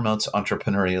generally promotes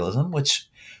entrepreneurialism,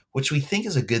 which we think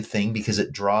is a good thing because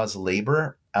it draws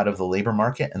labor out of the labor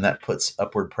market, and that puts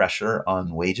upward pressure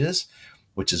on wages,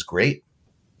 which is great.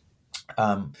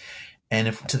 And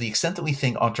if to the extent that we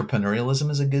think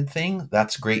entrepreneurialism is a good thing,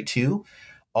 that's great too.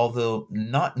 Although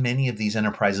not many of these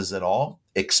enterprises at all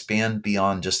expand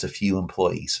beyond just a few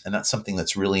employees. And that's something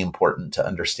that's really important to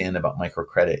understand about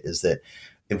microcredit, is that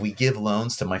if we give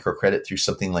loans to microcredit through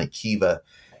something like Kiva,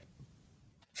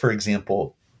 for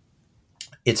example,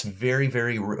 it's very,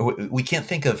 very, we can't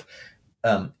think of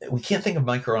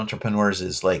micro entrepreneurs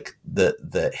as like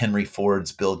the Henry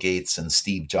Fords, Bill Gates, and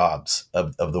Steve Jobs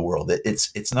of the world.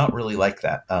 It's not really like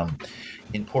that.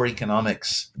 In Poor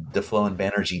Economics, Deflo and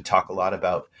Banerjee talk a lot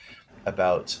about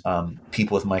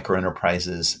people with micro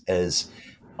enterprises as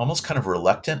almost kind of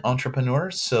reluctant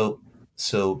entrepreneurs.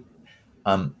 So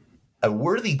a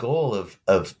worthy goal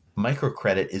of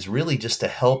microcredit is really just to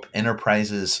help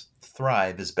enterprises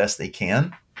thrive as best they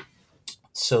can,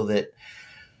 so that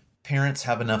parents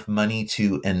have enough money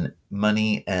and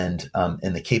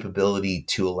the capability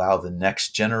to allow the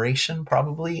next generation,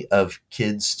 probably, of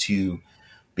kids to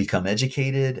become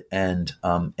educated and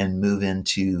move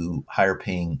into higher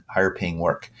paying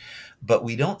work. But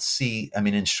we don't see, I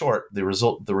mean, in short, the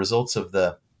results of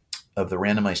the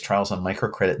randomized trials on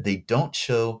microcredit, they don't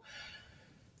show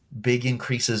big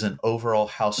increases in overall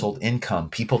household income.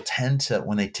 People tend to,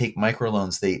 when they take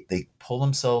microloans, they pull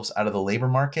themselves out of the labor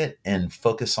market and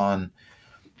focus on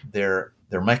their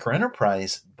micro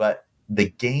enterprise, but the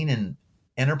gain in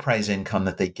enterprise income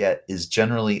that they get is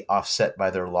generally offset by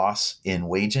their loss in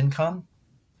wage income.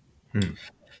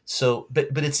 So,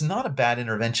 but it's not a bad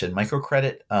intervention.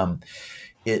 Microcredit,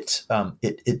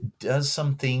 it does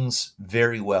some things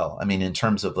very well. I mean, in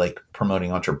terms of like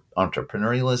promoting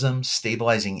entrepreneurialism,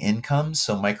 stabilizing income.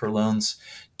 So microloans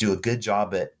do a good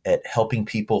job at helping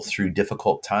people through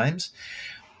difficult times.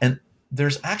 And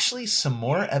there's actually some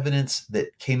more evidence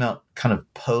that came out kind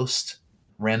of post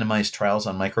randomized trials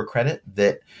on microcredit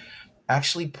that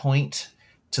actually point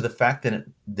to the fact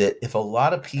that if a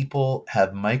lot of people have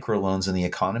microloans in the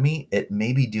economy, it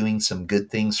may be doing some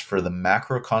good things for the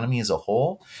macroeconomy as a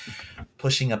whole,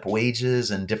 pushing up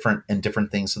wages and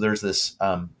different things. So there was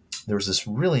this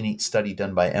really neat study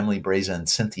done by Emily Braza and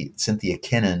Cynthia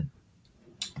Kinnan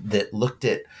that looked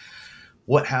at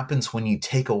what happens when you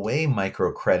take away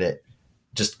microcredit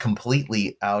just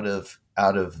completely out of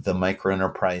the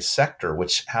microenterprise sector,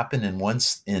 which happened in one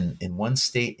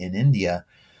state in India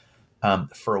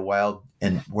for a while,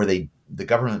 and where the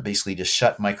government basically just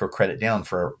shut microcredit down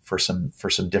for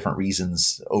some different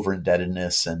reasons, over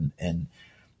indebtedness and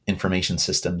information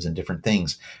systems and different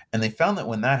things. And they found that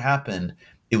when that happened,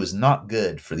 it was not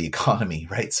good for the economy,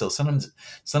 right? So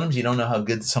sometimes you don't know how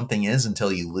good something is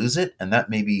until you lose it, and that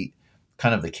may be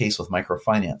kind of the case with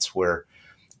microfinance, where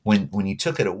when you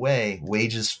took it away,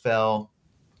 wages fell,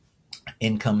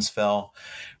 incomes fell,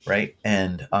 right?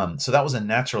 And so that was a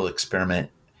natural experiment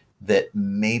that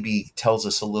maybe tells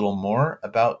us a little more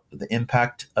about the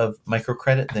impact of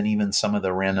microcredit than even some of the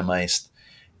randomized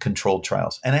controlled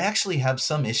trials. And I actually have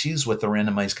some issues with the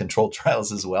randomized controlled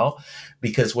trials as well,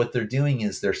 because what they're doing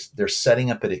is they're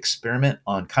setting up an experiment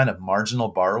on kind of marginal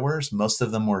borrowers. Most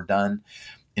of them were done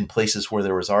in places where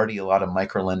there was already a lot of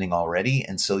microlending already.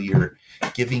 And so you're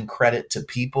giving credit to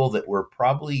people that were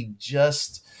probably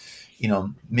just,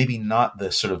 maybe not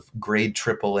the sort of grade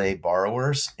AAA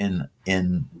borrowers in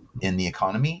the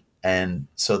economy. And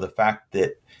so the fact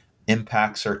that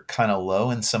impacts are kind of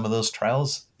low in some of those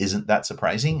trials isn't that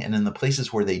surprising. And in the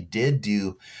places where they did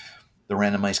do the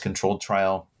randomized controlled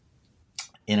trial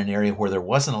in an area where there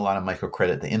wasn't a lot of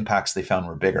microcredit, the impacts they found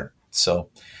were bigger. So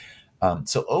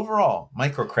overall,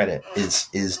 microcredit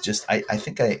is just, I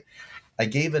think I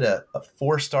gave it a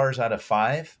 4 stars out of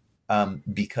 5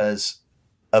 because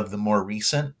of the more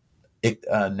recent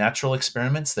natural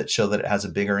experiments that show that it has a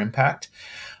bigger impact.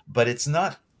 But it's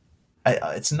not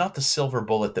the silver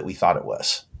bullet that we thought it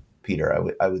was, Peter,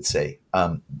 I would say.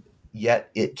 Yet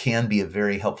it can be a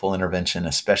very helpful intervention,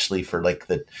 especially for like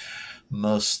the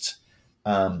most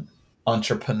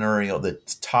entrepreneurial, the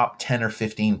top 10 or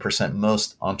 15%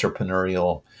 most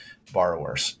entrepreneurial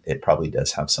borrowers. It probably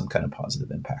does have some kind of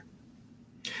positive impact.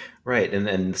 Right.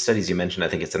 And the studies you mentioned, I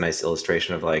think it's a nice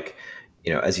illustration of like,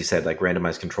 as you said, like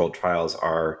randomized controlled trials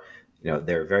are,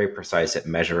 they're very precise at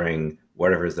measuring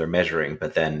whatever it is they're measuring.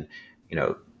 But then,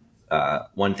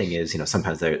 one thing is,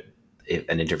 sometimes an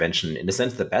intervention, in a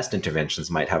sense, the best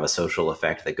interventions might have a social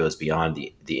effect that goes beyond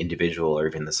the individual or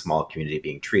even the small community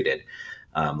being treated.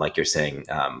 Like you're saying,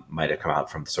 might have come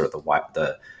out from sort of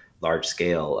the large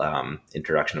scale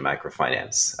introduction of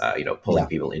microfinance, pulling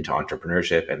people into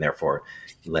entrepreneurship and therefore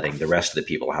letting the rest of the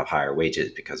people have higher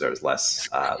wages because there's less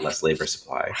labor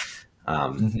supply.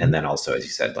 And then also, as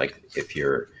you said, like if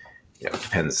you're, it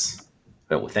depends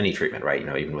with any treatment, right?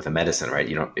 Even with a medicine, right?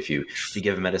 If you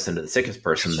give a medicine to the sickest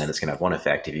person, then it's going to have one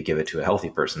effect. If you give it to a healthy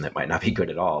person, that might not be good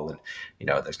at all. And,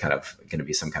 there's kind of going to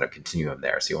be some kind of continuum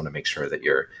there. So you want to make sure that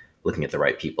you're looking at the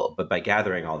right people. But by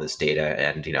gathering all this data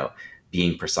and,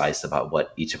 being precise about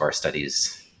what each of our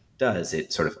studies does,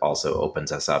 it sort of also opens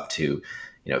us up to,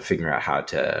 figuring out how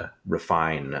to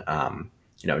refine,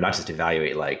 not just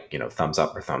evaluate like, thumbs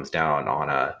up or thumbs down on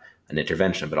an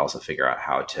intervention, but also figure out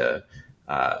how to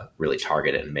really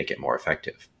target it and make it more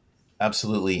effective.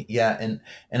 Absolutely. Yeah. And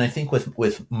I think with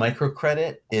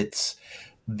microcredit, it's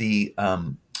the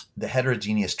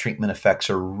heterogeneous treatment effects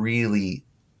are really,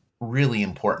 really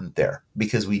important there,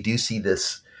 because we do see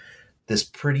this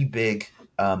pretty big,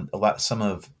 some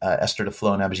of Esther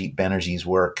Duflo and Abhijit Banerjee's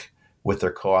work with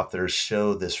their co-authors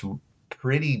show this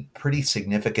pretty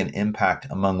significant impact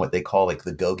among what they call like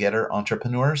the go-getter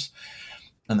entrepreneurs.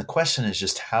 And the question is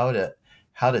just how to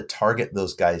target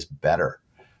those guys better,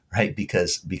 right?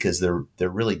 Because there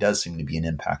really does seem to be an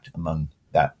impact among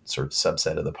that sort of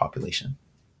subset of the population.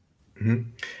 Mm-hmm.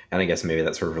 And I guess maybe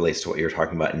that sort of relates to what you're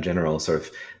talking about in general, sort of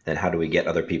then how do we get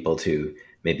other people to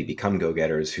maybe become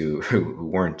go-getters who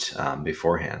weren't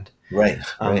beforehand. Right.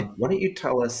 Why don't you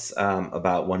tell us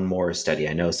about one more study?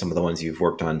 I know some of the ones you've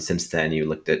worked on since then. You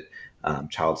looked at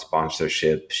child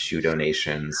sponsorship, shoe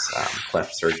donations,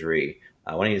 cleft surgery.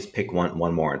 Why don't you just pick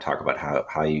one more and talk about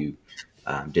how you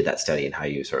did that study and how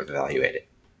you sort of evaluate it?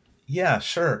 Yeah,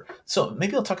 sure. So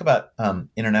maybe I'll talk about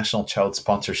international child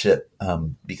sponsorship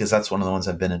because that's one of the ones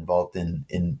I've been involved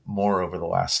in more over the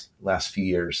last few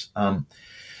years.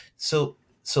 So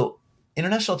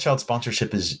international child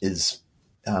sponsorship is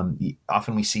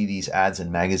often we see these ads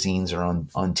in magazines or on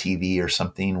TV or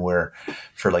something where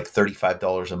for like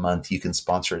 $35 a month you can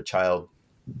sponsor a child,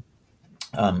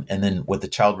 and then what the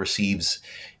child receives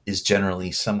is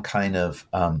generally some kind of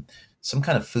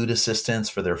food assistance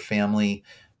for their family,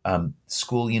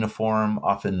 school uniform.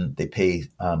 Often they pay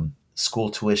school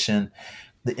tuition.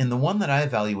 In the one that I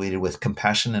evaluated with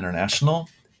Compassion International,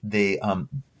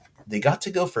 they got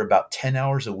to go for about 10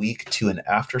 hours a week to an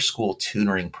after-school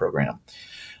tutoring program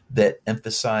that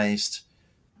emphasized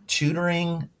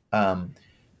tutoring,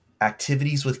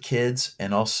 activities with kids,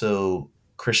 and also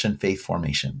Christian faith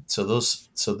formation. So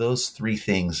those three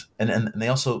things, and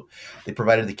they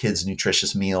provided the kids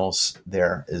nutritious meals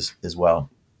there as well.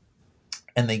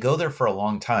 And they go there for a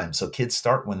long time. So kids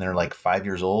start when they're like 5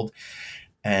 years old,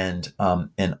 and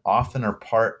often are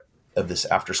part of this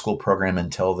after-school program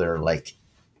until they're like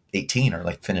 18 or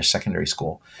like finish secondary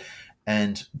school.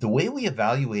 And the way we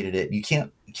evaluated it, you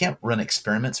can't run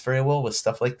experiments very well with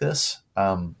stuff like this.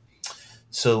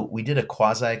 So we did a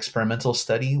quasi-experimental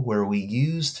study where we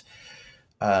used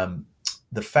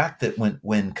the fact that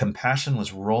when Compassion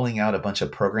was rolling out a bunch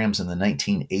of programs in the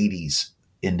 1980s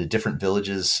into different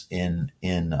villages in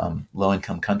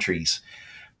low-income countries,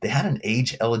 they had an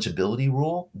age eligibility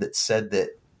rule that said that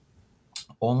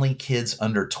only kids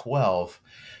under 12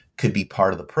 could be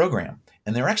part of the program.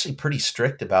 And they're actually pretty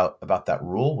strict about that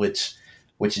rule, which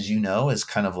as you know, is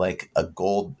kind of like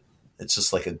it's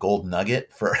just like a gold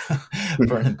nugget for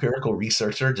for an empirical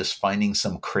researcher, just finding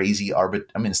some crazy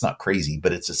it's not crazy,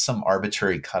 but it's just some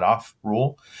arbitrary cutoff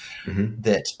rule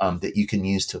that you can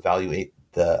use to evaluate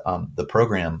the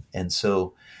program. And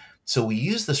so we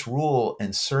used this rule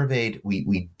and surveyed.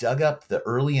 We dug up the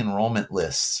early enrollment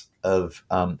lists of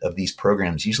these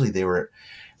programs. Usually they were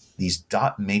these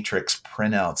dot matrix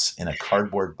printouts in a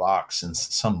cardboard box in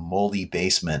some moldy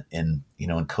basement in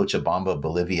Cochabamba,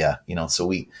 Bolivia. So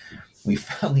we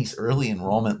found these early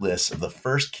enrollment lists of the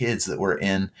first kids that were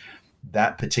in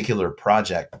that particular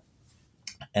project.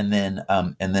 And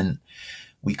then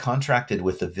we contracted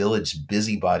with the village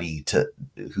busybody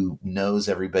who knows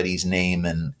everybody's name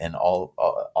and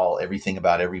all everything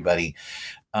about everybody,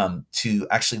 to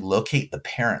actually locate the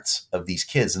parents of these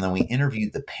kids. And then we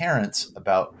interviewed the parents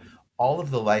about all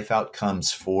of the life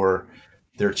outcomes for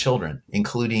their children,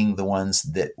 including the ones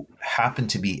that happen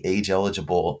to be age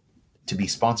eligible to be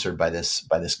sponsored by this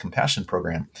Compassion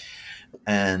program.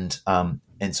 And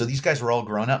so these guys were all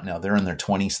grown up now. They're in their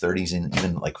 20s, 30s, and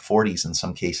even like 40s in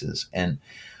some cases. And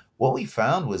what we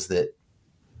found was that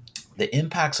the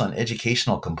impacts on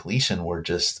educational completion were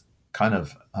just kind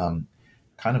of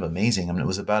amazing. I mean, it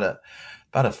was about a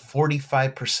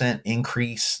 45%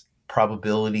 increase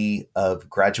probability of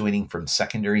graduating from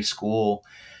secondary school.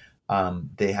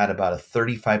 They had about a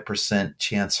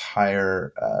 35%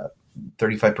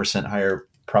 higher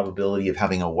probability of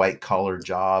having a white collar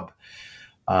job,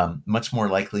 much more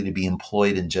likely to be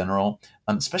employed in general,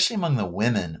 especially among the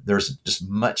women. There's just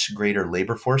much greater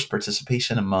labor force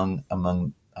participation among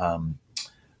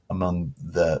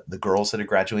the girls that had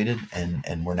graduated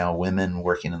and were now women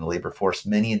working in the labor force.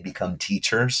 Many had become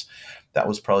teachers. That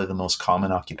was probably the most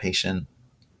common occupation.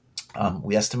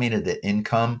 We estimated that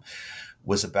income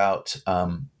was about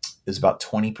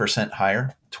 20%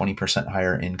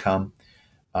 higher income.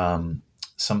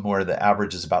 Somewhere the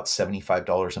average is about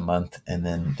 $75 a month. And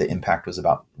then the impact was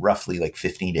about roughly like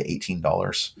 $15 to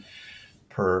 $18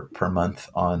 per month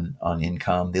on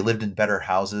income. They lived in better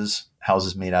houses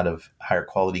made out of higher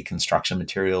quality construction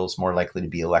materials, more likely to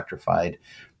be electrified,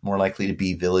 more likely to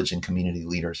be village and community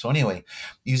leaders. So anyway,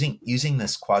 using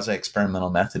this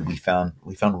quasi-experimental method, we found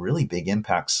really big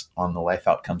impacts on the life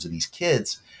outcomes of these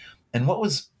kids. And what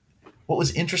was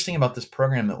interesting about this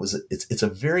program, it's a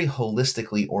very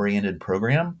holistically oriented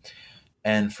program.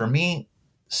 And for me,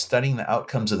 studying the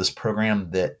outcomes of this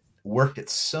program that worked at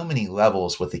so many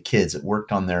levels with the kids, it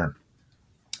worked on their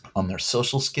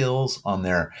social skills, on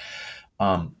their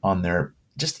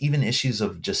just even issues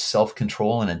of just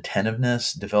self-control and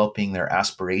attentiveness, developing their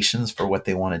aspirations for what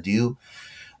they want to do.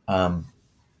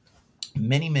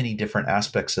 Many, many different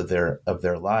aspects of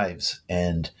their lives.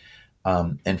 And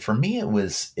for me, it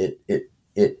was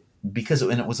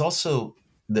also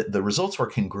the results were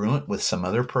congruent with some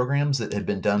other programs that had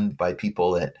been done by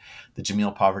people at the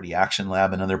Jameel Poverty Action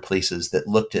Lab and other places that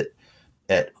looked at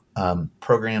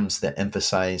programs that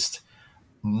emphasized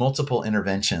multiple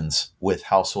interventions with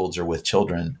households or with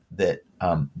children that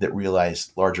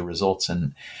realized larger results.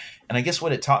 And I guess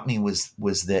what it taught me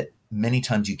was that many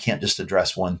times you can't just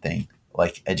address one thing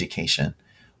like education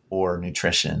or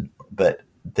nutrition, but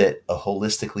that a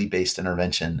holistically based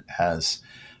intervention has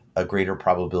a greater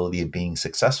probability of being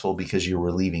successful because you're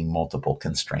relieving multiple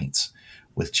constraints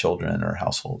with children or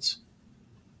households.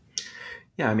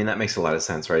 Yeah, I mean, that makes a lot of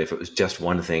sense, right? If it was just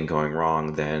one thing going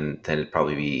wrong, then it'd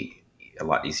probably be a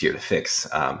lot easier to fix.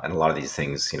 And a lot of these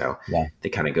things, they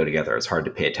kind of go together. It's hard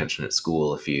to pay attention at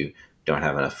school if you don't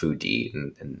have enough food to eat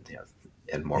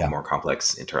and more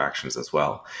complex interactions as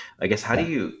well. I guess, how do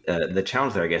you, the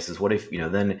challenge there, I guess, is what if,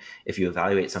 then if you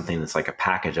evaluate something that's like a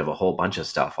package of a whole bunch of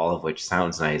stuff, all of which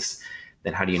sounds nice,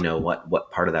 then how do you know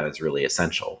what part of that is really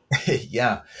essential?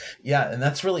 Yeah. And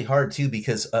that's really hard too,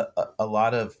 because a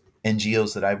lot of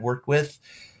NGOs that I've worked with,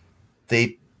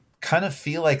 they kind of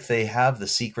feel like they have the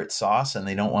secret sauce and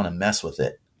they don't want to mess with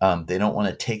it. They don't want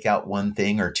to take out one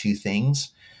thing or two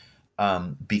things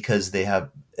because they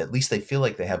feel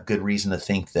like they have good reason to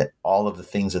think that all of the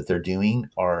things that they're doing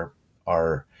are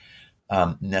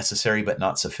necessary but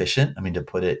not sufficient. I mean, to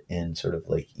put it in sort of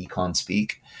like econ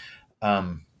speak.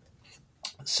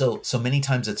 So many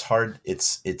times it's hard.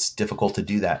 It's difficult to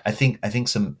do that. I think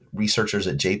some researchers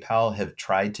at JPAL have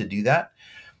tried to do that,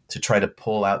 to try to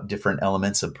pull out different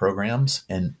elements of programs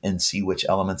and see which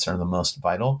elements are the most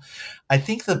vital. I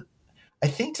think the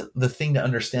thing to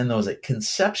understand, though, is that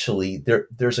conceptually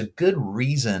there's a good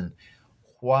reason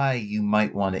why you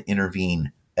might want to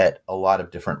intervene at a lot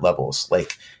of different levels,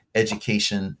 like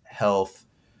education, health,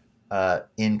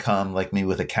 income, like maybe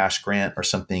with a cash grant or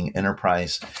something,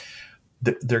 enterprise.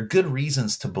 There are good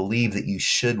reasons to believe that you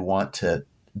should want to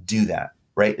do that,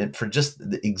 right? And for just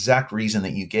the exact reason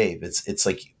that you gave, it's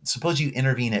like, suppose you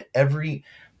intervene at every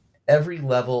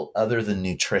level other than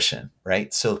nutrition,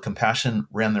 right? So Compassion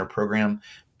ran their program,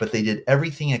 but they did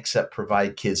everything except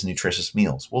provide kids nutritious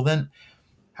meals. Well, then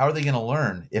how are they going to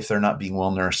learn if they're not being well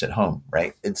nourished at home,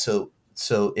 right? And so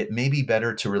it may be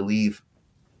better to relieve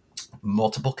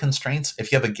multiple constraints.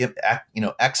 If you have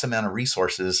X amount of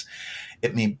resources,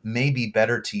 it may be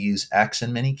better to use X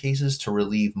in many cases to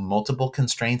relieve multiple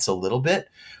constraints a little bit,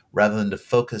 rather than to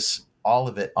focus all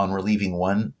of it on relieving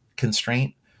one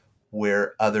constraint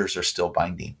where others are still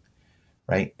binding,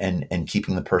 right? And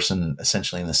keeping the person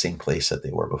essentially in the same place that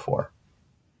they were before.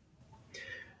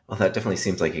 Well, that definitely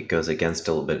seems like it goes against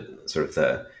a little bit sort of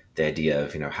the idea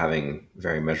of, having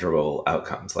very measurable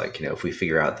outcomes. Like, if we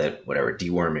figure out that whatever,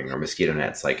 deworming or mosquito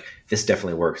nets, like this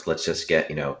definitely works. Let's just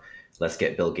let's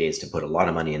get Bill Gates to put a lot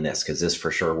of money in this because this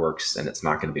for sure works and it's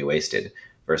not going to be wasted,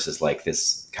 versus like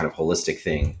this kind of holistic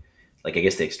thing. Like, I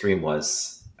guess the extreme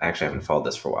was, I actually haven't followed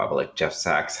this for a while, but like Jeff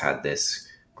Sachs had this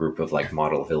group of like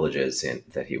model villages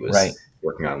that he was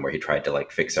working on, where he tried to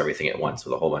like fix everything at once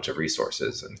with a whole bunch of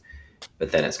resources.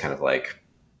 But then it's kind of like,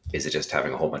 is it just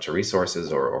having a whole bunch of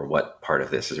resources, or what part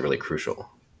of this is really crucial?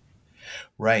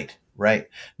 Right.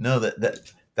 No,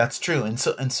 that's true. And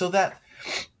so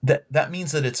that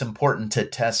means that it's important to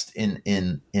test in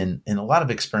a lot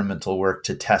of experimental work,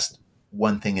 to test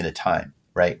one thing at a time.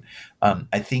 Right.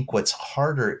 I think what's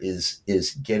harder is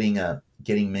getting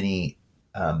many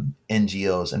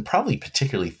NGOs, and probably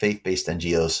particularly faith-based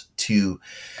NGOs, to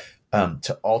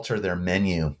alter their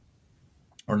menu,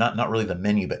 or not really the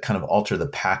menu, but kind of alter the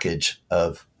package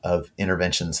of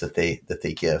interventions that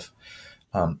they give.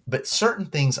 But certain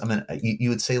things, I mean, you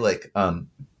would say like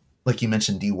you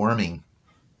mentioned deworming.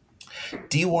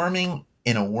 Deworming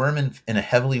in a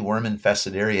heavily worm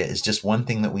infested area is just one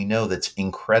thing that we know that's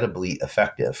incredibly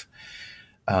effective.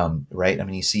 Right? I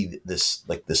mean, you see this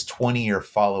 20-year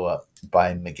follow-up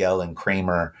by Miguel and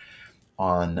Kramer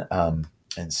on,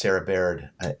 and Sarah Baird,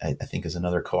 I think, is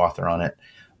another co-author on it,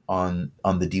 on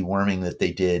the deworming that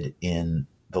they did in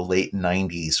the late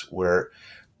 90s, where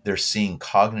they're seeing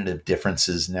cognitive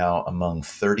differences now among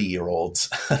 30-year-olds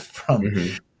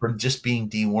from just being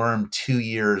dewormed 2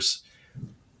 years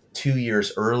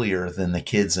earlier than the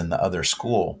kids in the other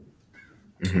school.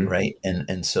 Mm-hmm. Right.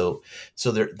 And so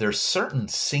there's certain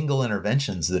single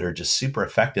interventions that are just super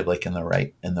effective, like in the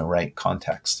right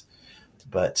context.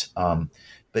 But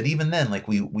even then, like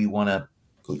we want to,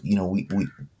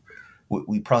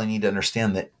 we probably need to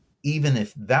understand that even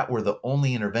if that were the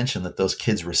only intervention that those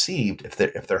kids received,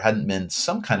 if there hadn't been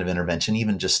some kind of intervention,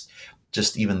 even just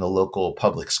even the local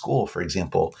public school, for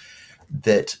example,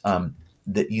 that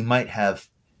you might have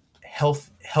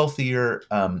healthier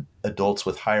adults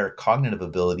with higher cognitive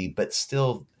ability, but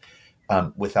still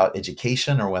without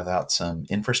education or without some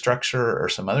infrastructure or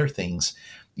some other things,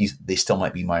 they still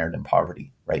might be mired in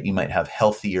poverty, right? You might have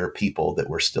healthier people that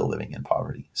were still living in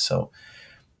poverty. So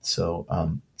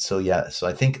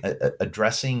I think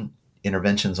addressing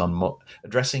interventions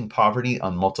addressing poverty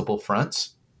on multiple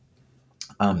fronts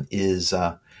is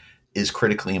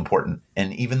critically important.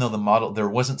 And even though there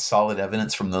wasn't solid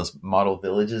evidence from those model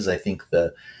villages, I think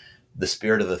the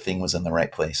spirit of the thing was in the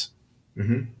right place.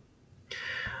 Mm-hmm.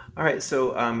 All right.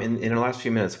 So in our last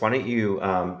few minutes, why don't you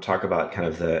talk about kind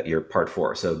of your part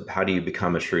 4? So how do you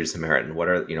become a shrewd Samaritan? What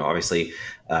are, obviously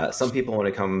some people want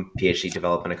to become PhD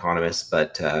development economists,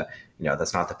 but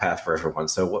that's not the path for everyone.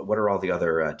 So what are all the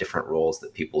other different roles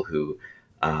that people who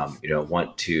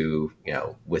want to,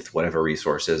 with whatever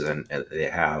resources and they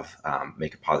have,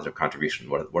 make a positive contribution?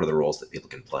 What are the roles that people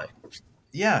can play?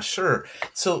 Yeah, sure.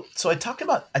 So I talk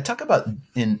about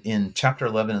in chapter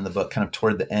 11 in the book, kind of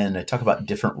toward the end, I talk about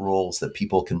different roles that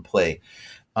people can play.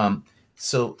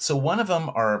 So one of them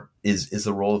is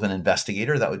the role of an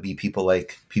investigator. That would be people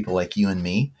like you and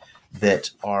me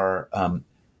that are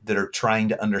trying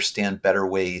to understand better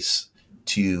ways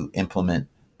to implement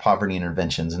poverty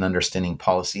interventions and understanding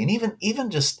policy, and even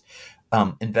just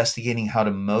investigating how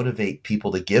to motivate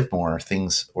people to give more,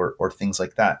 things or things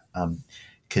like that.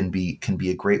 Can be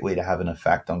a great way to have an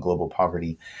effect on global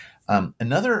poverty.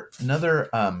 Another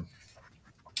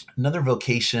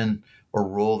vocation or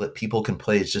role that people can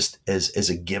play is just as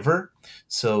a giver.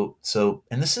 So,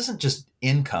 and this isn't just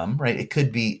income, right? It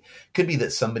could be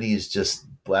that somebody is just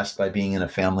blessed by being in a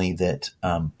family that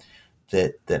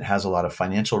has a lot of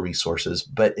financial resources,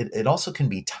 but it also can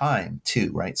be time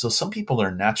too, right? So some people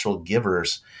are natural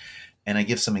givers, and I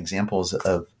give some examples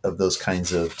of those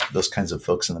kinds of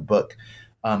folks in the book.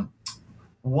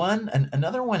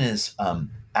 Another one is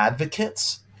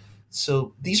advocates.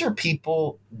 So these are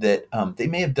people that they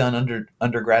may have done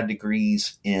undergrad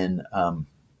degrees in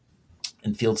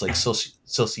fields like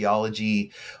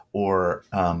sociology or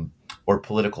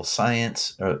political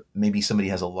science, or maybe somebody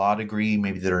has a law degree,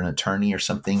 maybe they're an attorney or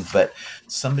something, but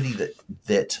somebody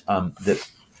that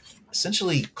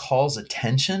essentially calls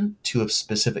attention to a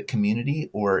specific community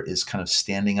or is kind of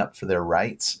standing up for their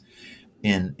rights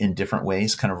in different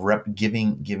ways, kind of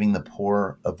giving the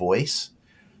poor a voice.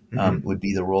 Would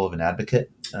be the role of an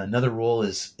advocate. Another role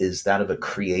is that of a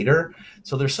creator.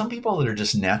 So there's some people that are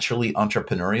just naturally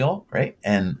entrepreneurial, right?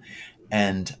 And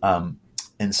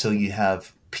so you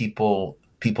have people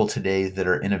today that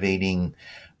are innovating,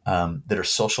 that are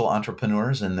social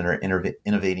entrepreneurs and that are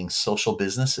innovating social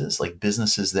businesses, like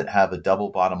businesses that have a double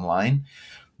bottom line,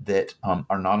 that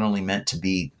are not only meant to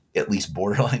be at least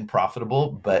borderline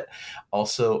profitable, but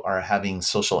also are having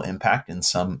social impact in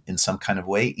some kind of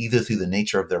way, either through the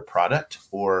nature of their product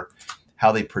or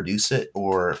how they produce it,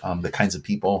 or the kinds of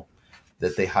people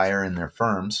that they hire in their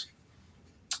firms.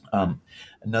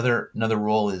 Another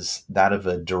role is that of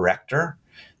a director.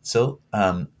 So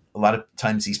a lot of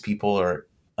times these people are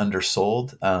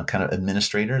undersold, kind of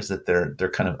administrators, that they're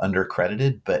kind of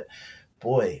undercredited. But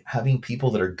boy, having people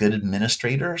that are good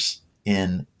administrators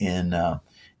in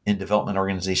development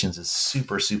organizations is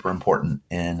super, super important.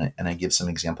 And I give some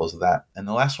examples of that. And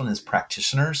the last one is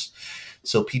practitioners.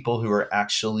 So people who are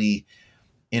actually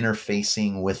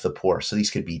interfacing with the poor. So these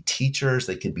could be teachers,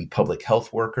 they could be public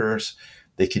health workers,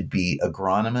 they could be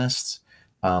agronomists.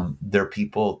 They're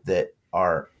people that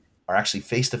are actually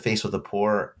face to face with the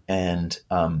poor, and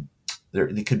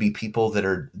they could be people that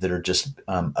are just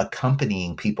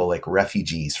accompanying people like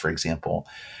refugees, for example,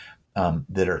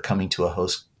 that are coming to a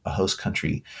host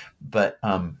country. But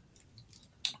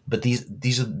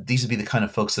these would be the kind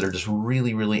of folks that are just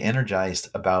really, really energized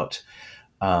about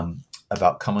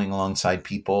coming alongside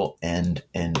people and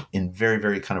in very,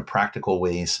 very kind of practical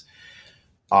ways,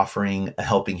 offering a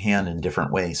helping hand in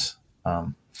different ways.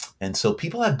 And so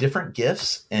people have different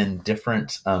gifts and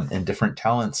different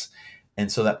talents.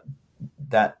 And so that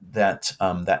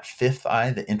fifth eye,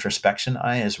 the introspection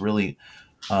eye, is really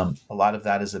a lot of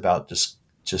that is about just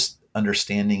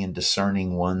understanding and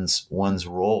discerning one's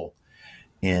role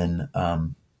in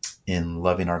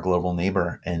loving our global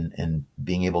neighbor and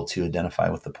being able to identify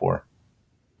with the poor.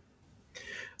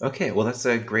 Okay, well, that's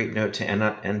a great note to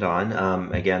end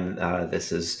on. Again,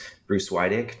 this is Bruce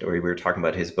Weidig. We were talking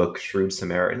about his book, Shrewd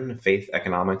Samaritan, Faith,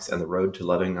 Economics, and the Road to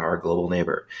Loving Our Global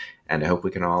Neighbor. And I hope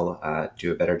we can all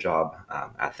do a better job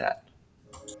at that.